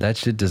than ever, that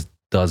shit just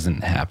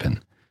doesn't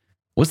happen.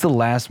 What's the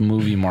last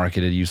movie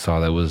marketed you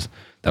saw that was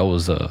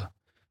the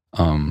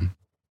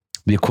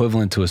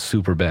equivalent to a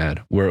Superbad,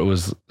 where it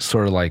was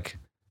sort of like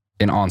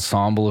an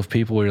ensemble of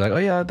people where you're like,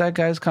 oh yeah, that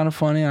guy's kind of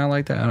funny. I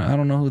like that. I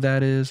don't know who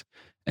that is.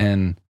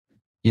 And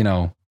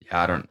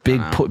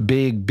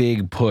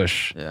big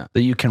push that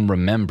you can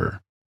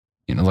remember.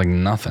 Like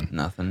nothing.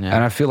 Nothing,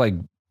 And I feel like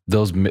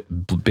those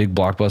big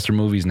blockbuster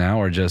movies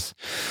now are just,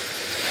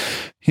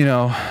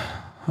 all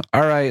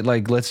right,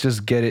 like let's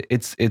just get it.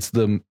 It's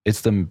the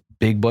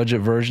big budget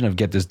version of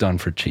get this done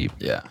for cheap.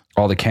 Yeah.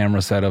 All the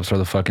camera setups are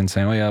the fucking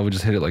same. Oh yeah, we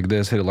just hit it like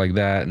this, hit it like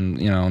that,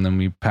 and and then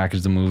we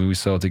package the movie, we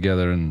sell it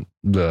together, and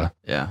I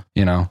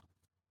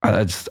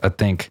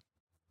think,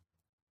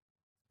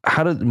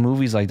 how do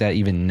movies like that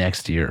even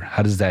next year?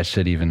 How does that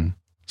shit even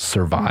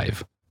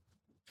survive?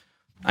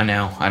 I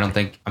know. I don't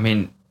think. I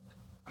mean,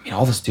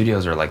 all the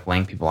studios are like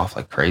laying people off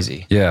like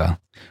crazy. Yeah,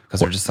 because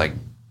they're just like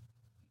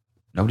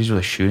nobody's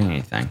really shooting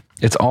anything.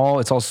 It's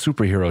all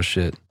superhero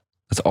shit.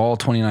 That's all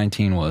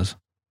 2019 was.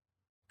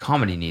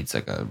 Comedy needs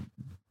like a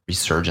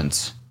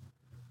resurgence.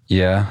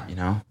 Yeah,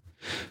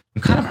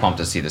 I'm kind of pumped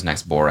to see this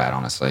next Borat.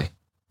 Honestly.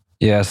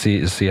 Yeah,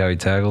 see how he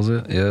tackles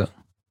it.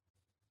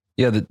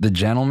 Yeah. The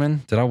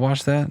Gentleman. Did I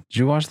watch that? Did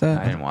you watch that?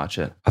 I didn't watch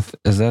it.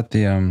 Is that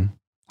the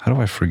How do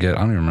I forget?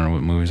 I don't even remember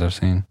what movies I've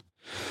seen.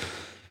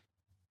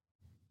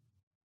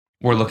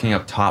 We're looking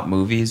up top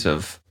movies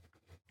of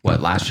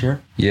last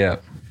year? Yeah.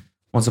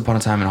 Once Upon a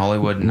Time in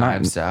Hollywood,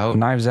 Knives Out.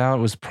 Knives Out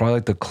was probably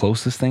like the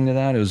closest thing to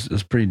that. It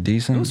was pretty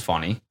decent. It was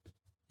funny.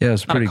 Yeah, it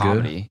was Not pretty a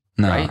comedy,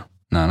 good. No, right?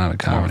 No, not a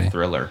It's more of comedy. a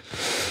thriller.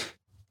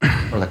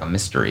 Or like a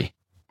mystery.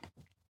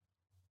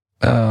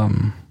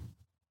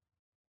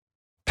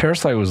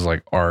 Parasite was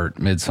like art.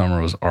 Midsummer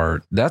was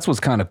art. That's what's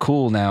kind of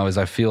cool now is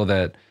I feel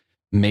that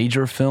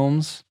major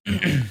films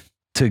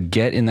to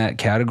get in that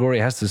category,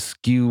 it has to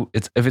skew.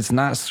 If it's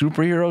not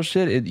superhero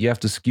shit, you have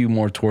to skew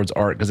more towards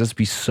art because it's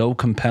be so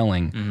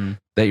compelling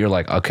that you're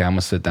like, okay, I'm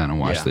gonna sit down and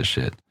watch this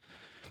shit.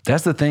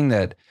 That's the thing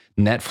that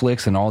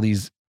Netflix and all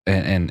these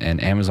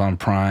and Amazon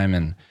Prime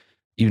and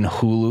even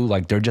Hulu,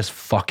 like they're just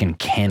fucking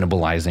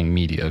cannibalizing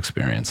media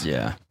experience.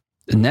 Yeah.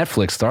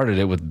 Netflix started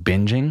it with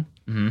binging.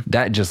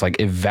 That just like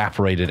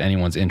evaporated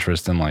anyone's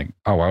interest in like,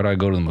 oh, why would I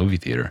go to the movie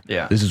theater?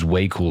 Yeah. This is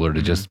way cooler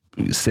to just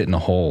sit in a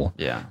hole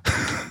Yeah.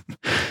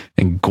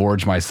 and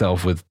gorge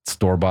myself with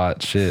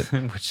store-bought shit.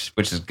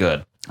 which is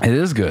good. It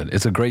is good.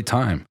 It's a great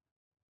time.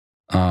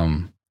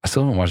 I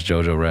still haven't watched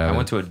Jojo Rabbit. I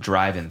went to a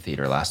drive-in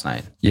theater last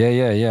night.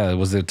 Yeah.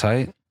 Was it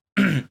tight?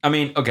 I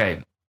mean,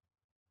 okay.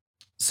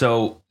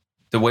 So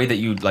the way that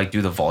you like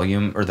do the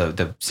volume or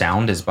the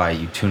sound is by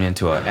you tune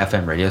into a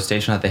FM radio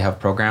station that they have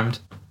programmed.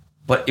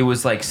 But it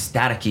was like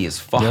staticky as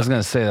fuck. Yeah, I was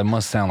gonna say that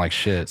must sound like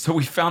shit. So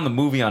we found the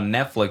movie on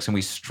Netflix and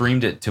we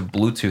streamed it to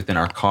Bluetooth in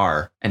our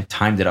car and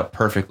timed it up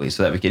perfectly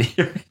so that we could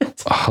hear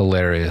it.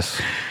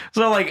 Hilarious.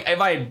 So like if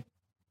I had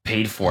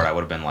paid for it, I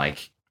would have been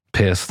like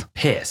Pissed.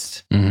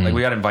 pissed. Like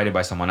we got invited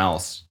by someone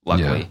else,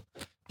 luckily.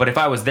 Yeah. But if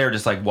I was there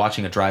just like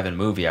watching a drive-in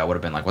movie, I would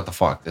have been like, what the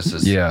fuck? This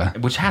is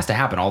which has to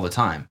happen all the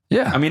time.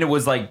 Yeah. I mean, it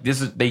was like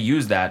they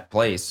use that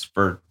place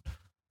for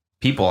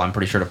people, I'm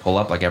pretty sure, to pull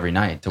up like every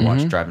night to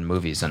watch drive-in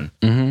movies, and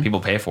people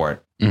pay for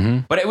it.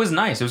 But it was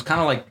nice. It was kind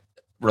of like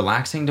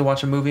relaxing to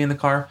watch a movie in the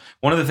car.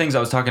 One of the things I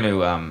was talking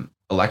to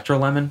Electro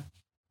Lemon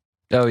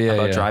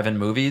about drive-in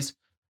movies,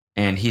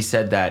 and he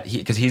said that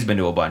because he's been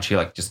to a bunch, he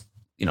like just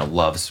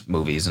loves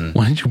movies. And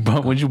when did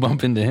you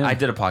bump into him? I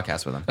did a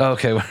podcast with him. Oh,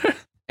 okay.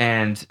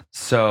 And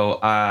so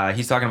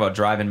he's talking about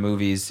drive-in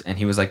movies, and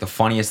he was like, the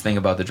funniest thing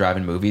about the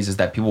drive-in movies is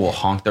that people will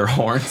honk their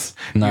horns.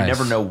 Nice. You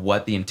never know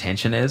what the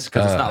intention is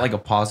because it's not like a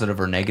positive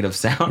or negative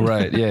sound.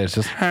 Right. Yeah. It's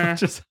just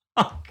just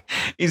honk.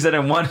 He said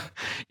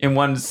in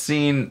one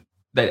scene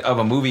of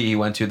a movie he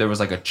went to, there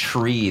was like a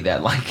tree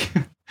that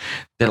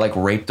like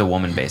raped a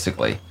woman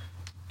basically,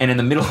 and in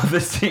the middle of the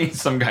scene,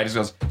 some guy just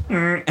goes,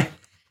 and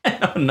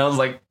I was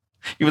like,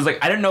 he was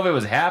like, I didn't know if it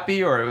was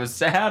happy or it was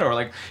sad or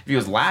like if he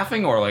was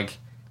laughing or like.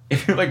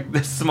 If you're like,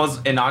 this is the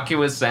most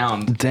innocuous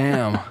sound.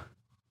 Damn.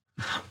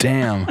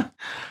 It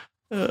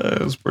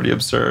was pretty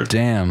absurd.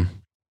 Damn.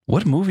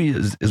 What movie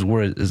is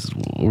where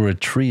a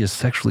tree is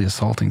sexually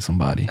assaulting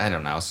somebody? I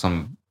don't know,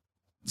 some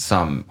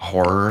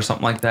horror or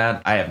something like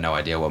that. I have no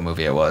idea what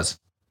movie it was.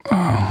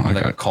 Oh,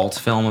 Like a cult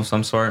film of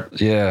some sort.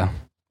 Yeah.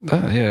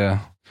 Yeah.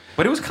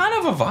 But it was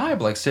kind of a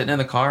vibe, like sitting in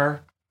the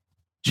car,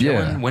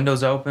 chilling,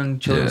 windows open,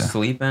 chilling,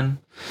 sleeping.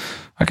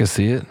 I could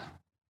see it.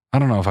 I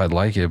don't know if I'd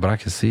like it, but I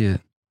could see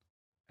it.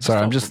 Sorry,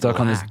 I'm just stuck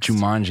on this.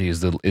 Jumanji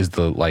is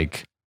the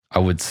like, I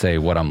would say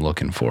what I'm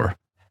looking for.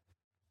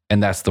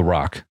 And that's The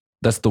Rock.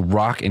 That's The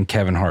Rock and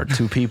Kevin Hart.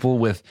 Two people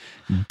with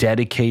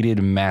dedicated,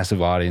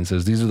 massive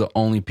audiences. These are the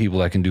only people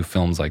that can do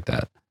films like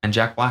that. And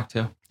Jack Black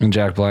too. And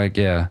Jack Black,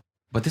 yeah.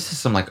 But this is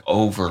some like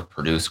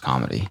overproduced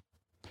comedy.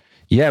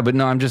 Yeah, but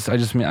no,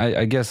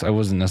 I guess I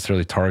wasn't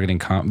necessarily targeting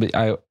comedy.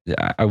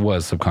 I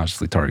was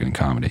subconsciously targeting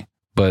comedy.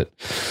 But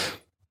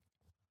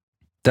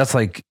that's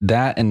like,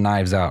 that and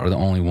Knives Out are the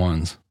only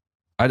ones.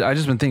 I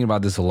just been thinking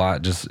about this a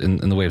lot, just in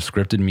the way of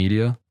scripted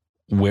media.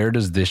 Where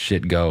does this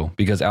shit go?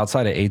 Because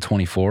outside of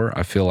A24,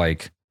 I feel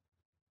like,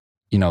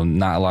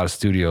 not a lot of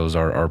studios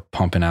are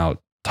pumping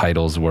out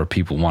titles where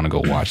people want to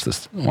go watch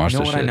this. Watch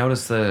this shit. I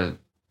noticed? The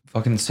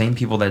fucking same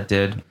people that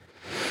did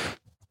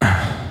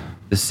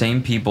the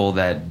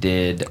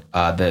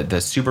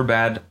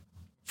Superbad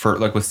for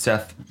like with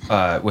Seth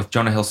with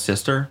Jonah Hill's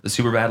sister, the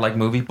Superbad like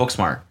movie,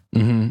 Booksmart.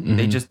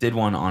 They just did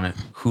one on it,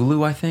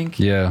 Hulu, I think.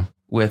 Yeah.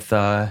 With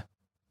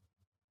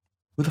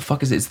who the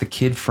fuck is it? It's the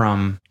kid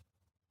from.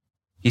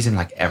 He's in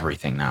like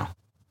everything now,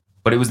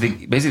 but it was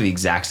basically the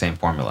exact same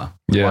formula.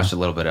 We watched a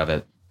little bit of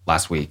it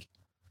last week,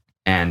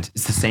 and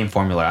it's the same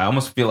formula. I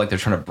almost feel like they're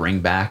trying to bring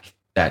back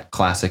that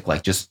classic,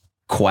 like just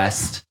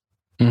quest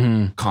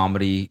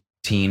comedy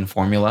teen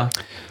formula.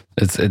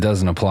 It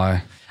doesn't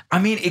apply. I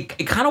mean,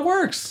 it kind of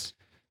works.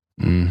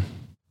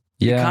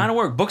 Yeah, it kind of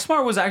worked.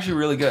 Booksmart was actually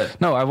really good.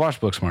 No, I watched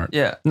Booksmart.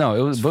 Yeah, no,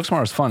 Booksmart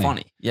was funny.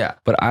 Funny, yeah,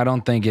 but I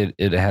don't think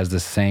it has the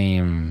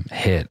same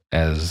hit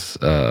as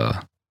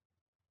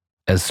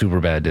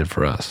Superbad did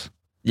for us.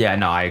 Yeah,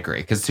 no, I agree,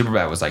 because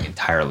Superbad was like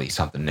entirely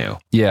something new.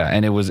 Yeah,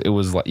 and it was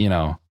like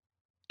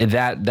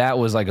that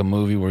was like a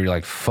movie where you're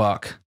like,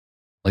 fuck,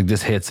 like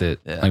this hits it.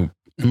 Yeah. Like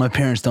my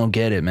parents don't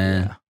get it,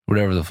 man. Yeah.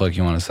 Whatever the fuck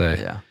you want to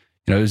say. Yeah,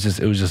 it was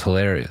just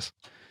hilarious,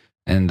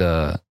 and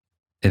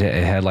it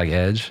had like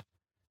edge.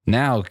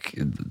 Now,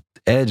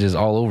 edge is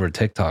all over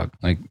TikTok.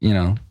 Like,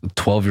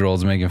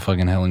 12-year-olds making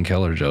fucking Helen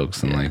Keller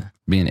jokes and like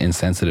being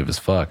insensitive as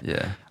fuck.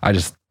 Yeah. I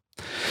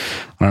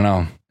don't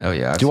know. Oh,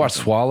 yeah. Did you watch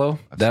Swallow?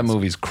 That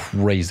movie's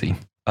crazy.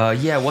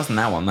 Yeah, it wasn't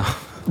that one, though.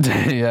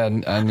 Yeah,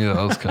 I knew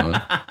that was coming.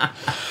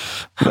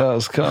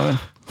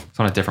 It's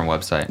on a different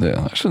website.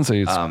 Yeah, I shouldn't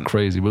say it's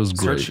crazy, but it was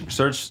great.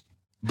 Search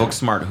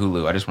Booksmart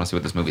Hulu. I just want to see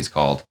what this movie's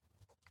called.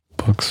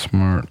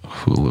 Booksmart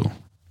Hulu.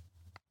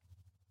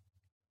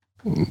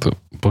 The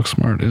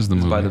Booksmart is the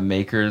movie. By the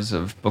makers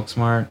of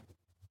Booksmart.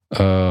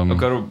 Go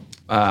to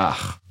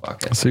fuck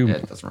it. Let's see.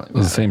 It doesn't really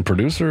matter. The same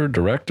producer,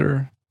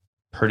 director,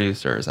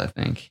 producers, I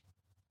think.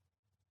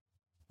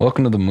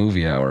 Welcome to the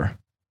movie hour.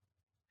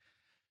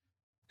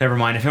 Never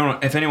mind.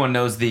 If anyone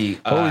knows the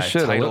Holy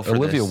shit! title for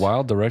Olivia this,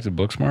 Wilde directed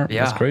Booksmart.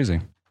 Yeah. That's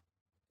crazy.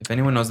 if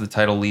anyone knows the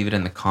title, leave it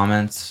in the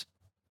comments.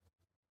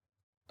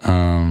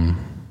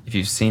 If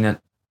you've seen it,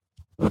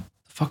 what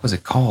the fuck was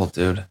it called,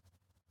 dude?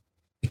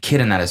 The kid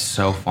in that is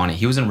so funny.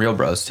 He was in Real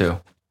Bros too.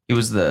 He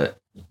was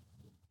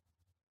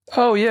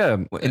Oh yeah,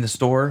 in the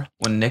store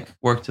when Nick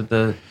worked at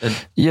the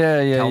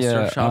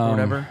yeah. shop or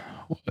whatever.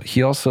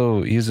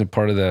 He's a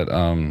part of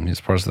that. He's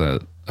part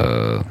of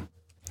that.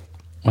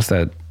 What's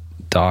that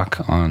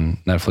doc on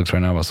Netflix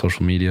right now about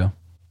social media?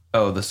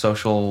 Oh, the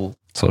social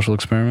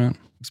experiment.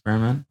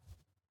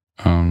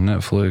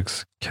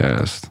 Netflix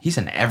cast. He's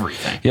in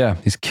everything. Yeah,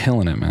 he's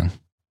killing it, man.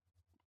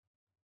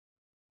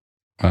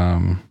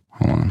 Hold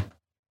on.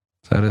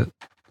 Is that it?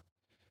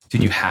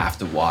 Dude, you have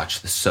to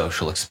watch the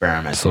social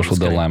experiment. Social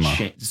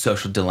dilemma.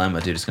 Social dilemma,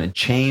 dude. It's gonna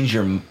change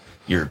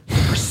your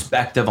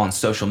perspective on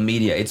social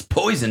media. It's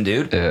poison,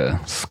 dude. Yeah,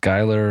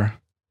 Skylar.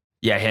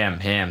 Yeah, him.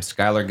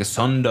 Skylar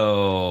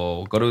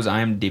Gasondo. Go to his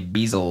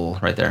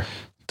IMDb right there.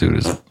 Dude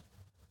is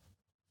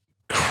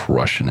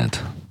crushing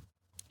it.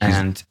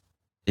 And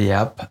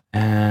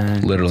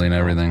and literally in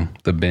everything.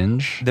 The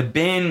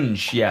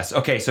Binge. Yes.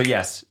 Okay, so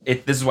yes,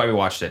 this is why we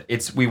watched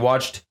it. We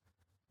watched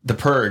The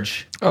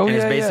Purge. Oh, and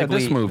yeah, it's basically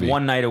this movie.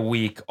 one night a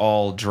week,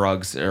 all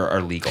drugs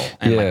are legal,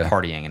 and like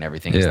partying and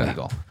everything is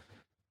legal.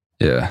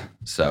 Yeah.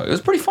 So it was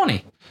pretty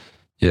funny.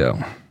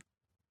 Yeah.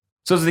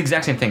 So it's the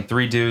exact same thing.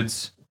 3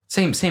 dudes,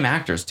 same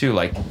actors too.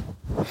 Like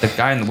the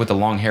guy with the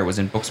long hair was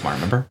in Booksmart.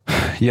 Remember?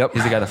 Yep.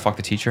 He's the guy that fucked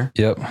the teacher.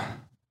 Yep.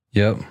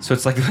 So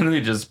it's like literally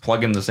just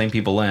plugging the same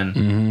people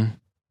in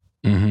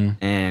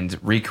and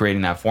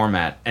recreating that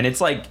format, and it's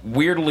like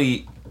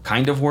weirdly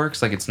kind of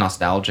works. Like it's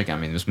nostalgic. I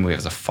mean, this movie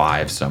was a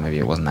 5, so maybe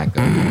it wasn't that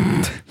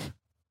good.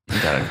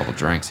 You got a couple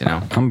drinks, you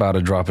know. I'm about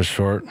to drop a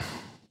short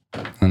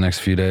in the next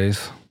few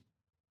days.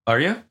 Are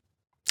you?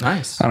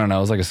 Nice. I don't know.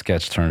 It was like a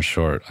sketch turned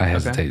short. I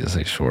hesitate to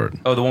say short.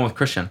 Oh, the one with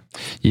Christian.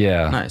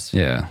 Yeah. Nice.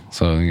 Yeah.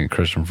 So you get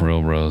Christian from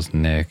Real Bros,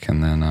 Nick,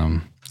 and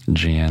then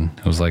Gian.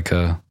 It was like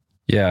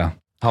yeah.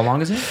 How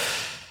long is it?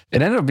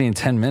 It ended up being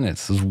 10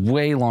 minutes. It was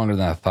way longer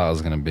than I thought it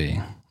was going to be.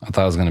 I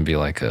thought it was going to be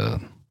like a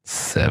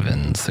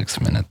 6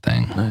 minute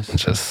thing. Nice.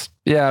 It's just,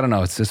 I don't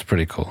know. It's just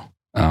pretty cool.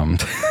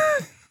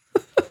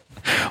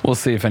 We'll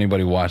see if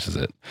anybody watches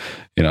it.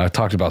 You know, I've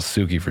talked about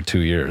Suki for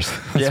 2 years.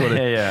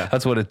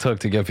 That's what it took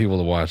to get people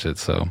to watch it.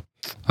 So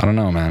I don't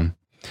know, man.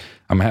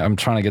 I'm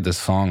trying to get this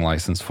song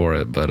license for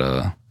it, but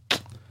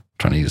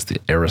trying to use the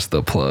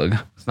Arista plug.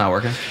 It's not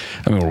working.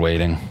 I mean, we're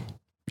waiting.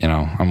 You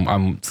know,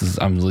 I'm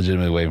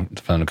legitimately waiting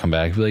for them to come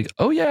back and be like,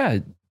 oh yeah,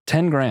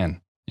 10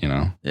 grand. You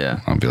know,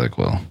 I'll be like,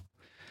 well,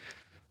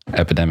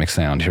 Epidemic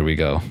Sound, here we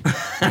go.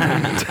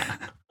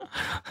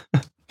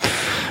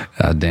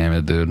 God damn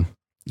it, dude.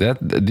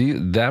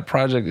 That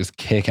project is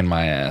kicking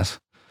my ass.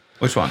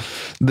 Which one?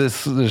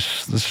 This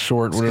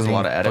short, whatever a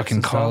lot of edits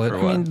fucking call it.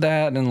 I mean,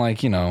 that and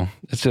like, you know,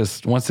 it's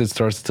just once it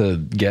starts to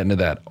get into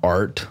that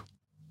art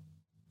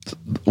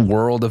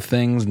world of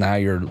things, now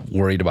you're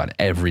worried about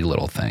every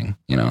little thing.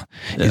 You know,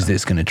 is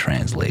this going to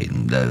translate?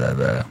 And blah, blah,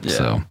 blah. Yeah.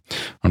 So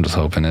I'm just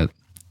hoping it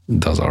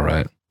does all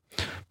right.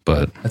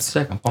 But that's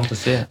sick. I'm pumped to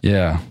see it.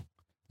 Yeah.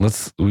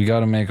 We got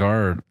to make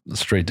our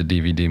straight to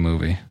DVD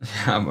movie.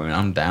 I mean,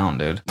 I'm down,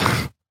 dude.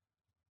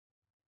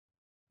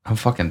 I'm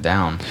fucking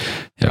down.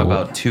 Yeah,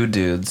 about 2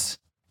 dudes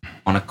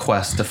on a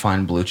quest to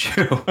find Blue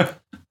Chew.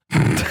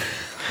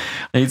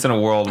 It's in a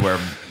world where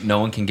no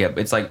one can get.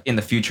 It's like in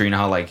the future, you know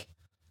how like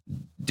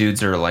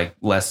dudes are like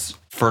less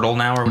fertile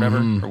now or whatever,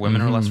 or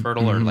women are less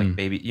fertile, or like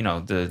baby, you know,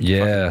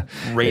 the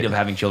rate of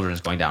having children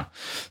is going down.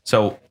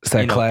 So it's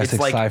that classic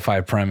like, sci-fi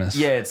premise.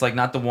 Yeah, it's like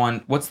not the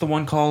one. What's the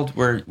one called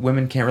where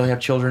women can't really have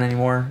children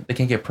anymore? They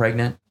can't get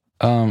pregnant.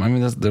 I mean,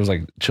 there was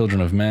like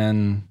Children of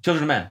Men.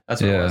 Children of Men.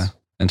 That's what it was.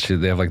 And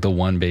they have like the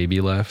one baby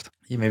left.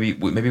 Yeah, maybe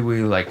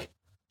we like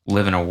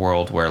live in a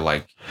world where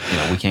like, you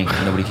know,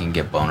 nobody can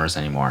get boners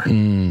anymore,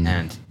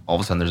 and all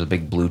of a sudden there's a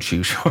big Blue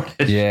Chew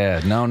shortage.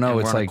 Yeah, no,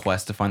 it's on like a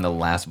quest to find the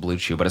last Blue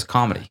Chew, but it's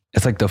comedy.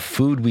 It's like the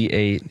food we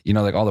ate, you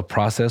know, like all the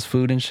processed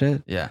food and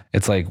shit. Yeah,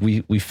 it's like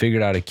we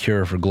figured out a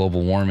cure for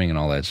global warming and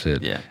all that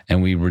shit. Yeah,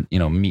 and we were, you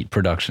know, meat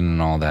production and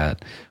all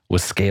that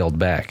was scaled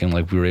back, and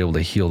like we were able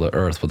to heal the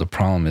earth. But the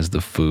problem is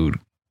the food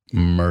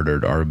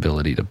murdered our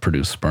ability to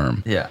produce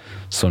sperm. Yeah,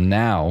 so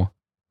now,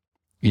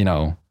 you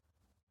know,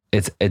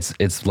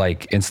 it's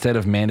like instead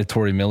of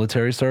mandatory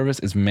military service,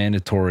 it's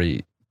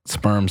mandatory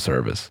sperm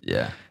service.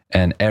 Yeah.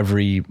 And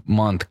every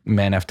month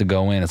men have to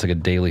go in. It's like a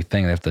daily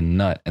thing. They have to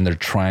nut, and they're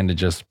trying to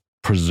just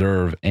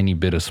preserve any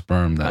bit of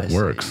sperm that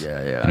works.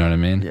 Yeah. You know what I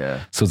mean?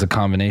 Yeah. So it's a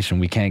combination.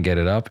 We can't get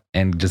it up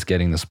and just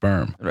getting the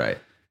sperm. Right.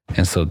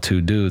 And so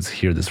 2 dudes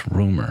hear this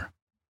rumor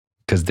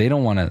because they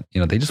don't want to, you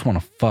know, they just want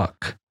to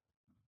fuck.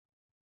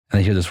 And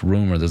they hear this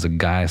rumor there's a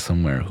guy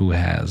somewhere who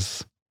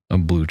has a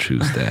Blue Chew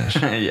stash.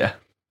 Yeah.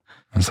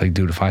 It's like,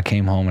 dude, if I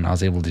came home and I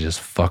was able to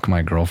just fuck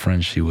my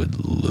girlfriend, she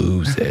would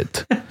lose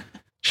it.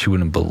 She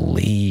wouldn't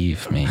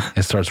believe me.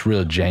 It starts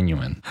real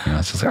genuine. You know,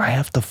 it's just like, I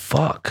have to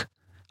fuck.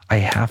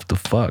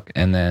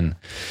 And then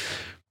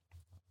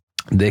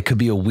It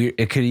could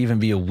even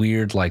be a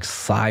weird like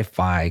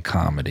sci-fi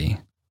comedy.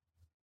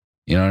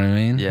 You know what I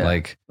mean? Yeah.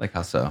 Like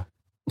how so?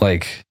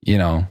 Like, you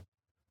know,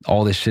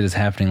 all this shit is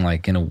happening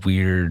like in a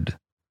weird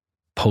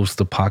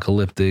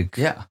post-apocalyptic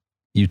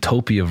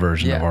utopia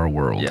version of our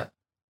world. Yeah.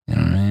 You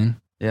know what I mean?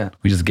 Yeah.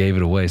 We just gave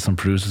it away. Some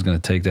producer's going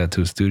to take that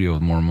to a studio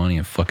with more money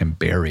and fucking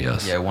bury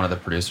us. Yeah, one of the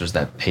producers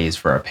that pays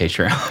for our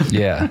Patreon.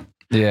 Yeah.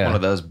 Yeah. One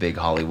of those big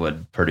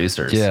Hollywood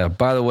producers. Yeah.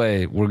 By the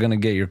way, we're going to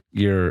get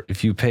your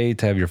if you pay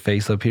to have your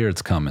face up here,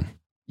 it's coming.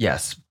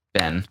 Yes,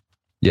 Ben.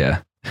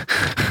 Yeah.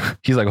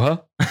 He's like, huh?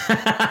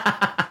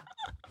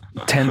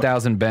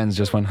 10,000 Bens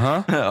just went,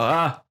 huh?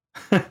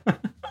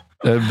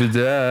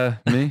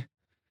 Me?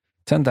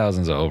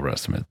 10,000 is an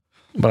overestimate.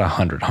 About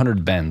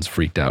 100 Bens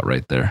freaked out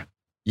right there.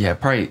 Yeah,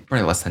 probably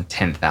less than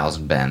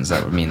 10,000 Bens.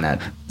 That would mean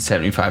that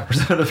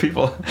 75% of the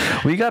people.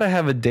 We got to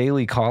have a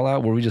daily call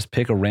out where we just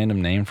pick a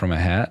random name from a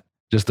hat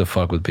just to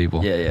fuck with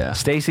people. Yeah.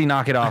 Stacy,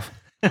 knock it off.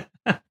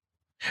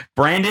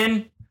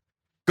 Brandon,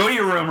 go to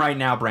your room right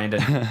now,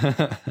 Brandon.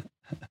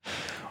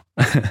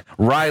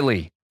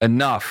 Riley,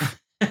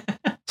 enough.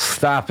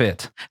 Stop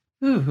it.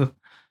 Ooh.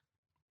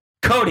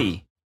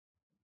 Cody,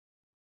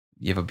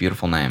 you have a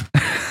beautiful name.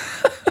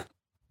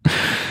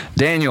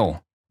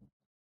 Daniel,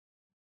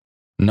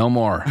 no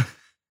more.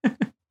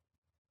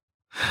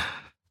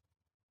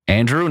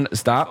 Andrew,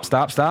 stop.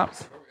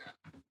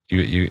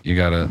 You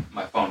gotta.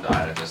 My phone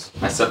died.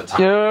 I set the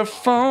time. Your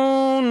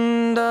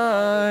phone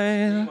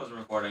died. It wasn't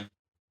recording.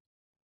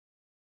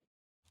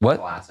 What?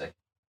 Classic.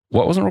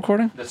 What wasn't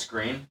recording? The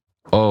screen.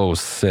 Oh,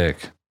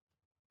 sick.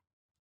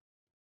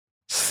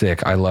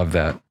 Sick. I love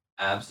that.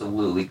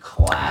 Absolutely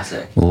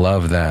classic.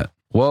 Love that.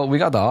 Well, we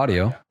got the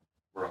audio.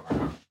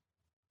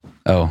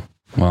 Oh,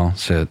 well,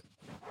 shit.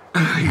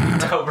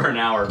 It's over an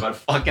hour, but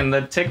fucking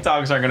the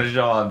TikToks aren't gonna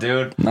show up,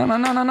 dude.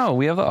 No.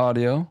 We have the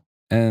audio,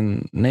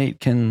 and Nate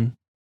can,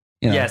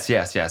 you know. Yes.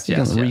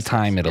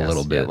 Retime it a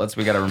little bit. Yeah,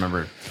 we gotta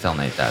remember to tell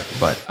Nate that.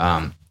 But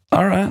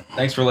all right.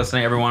 Thanks for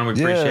listening, everyone. We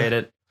appreciate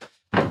it.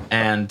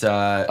 And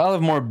I'll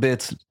have more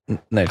bits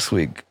next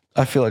week.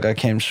 I feel like I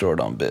came short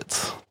on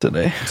bits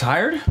today.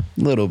 Tired? A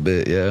little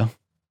bit, yeah.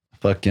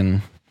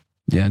 Fucking,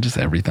 yeah, just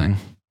everything.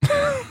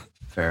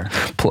 Fair.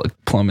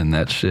 Plumbing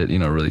that shit,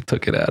 really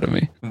took it out of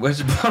me.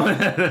 Which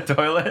plumbing at the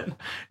toilet?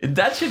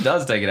 That shit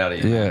does take it out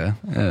of you. Yeah.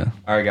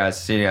 All right,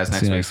 guys. See you guys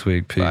next week. See you next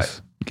week. Peace.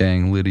 Bye.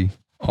 Gang, Liddy,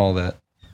 all that.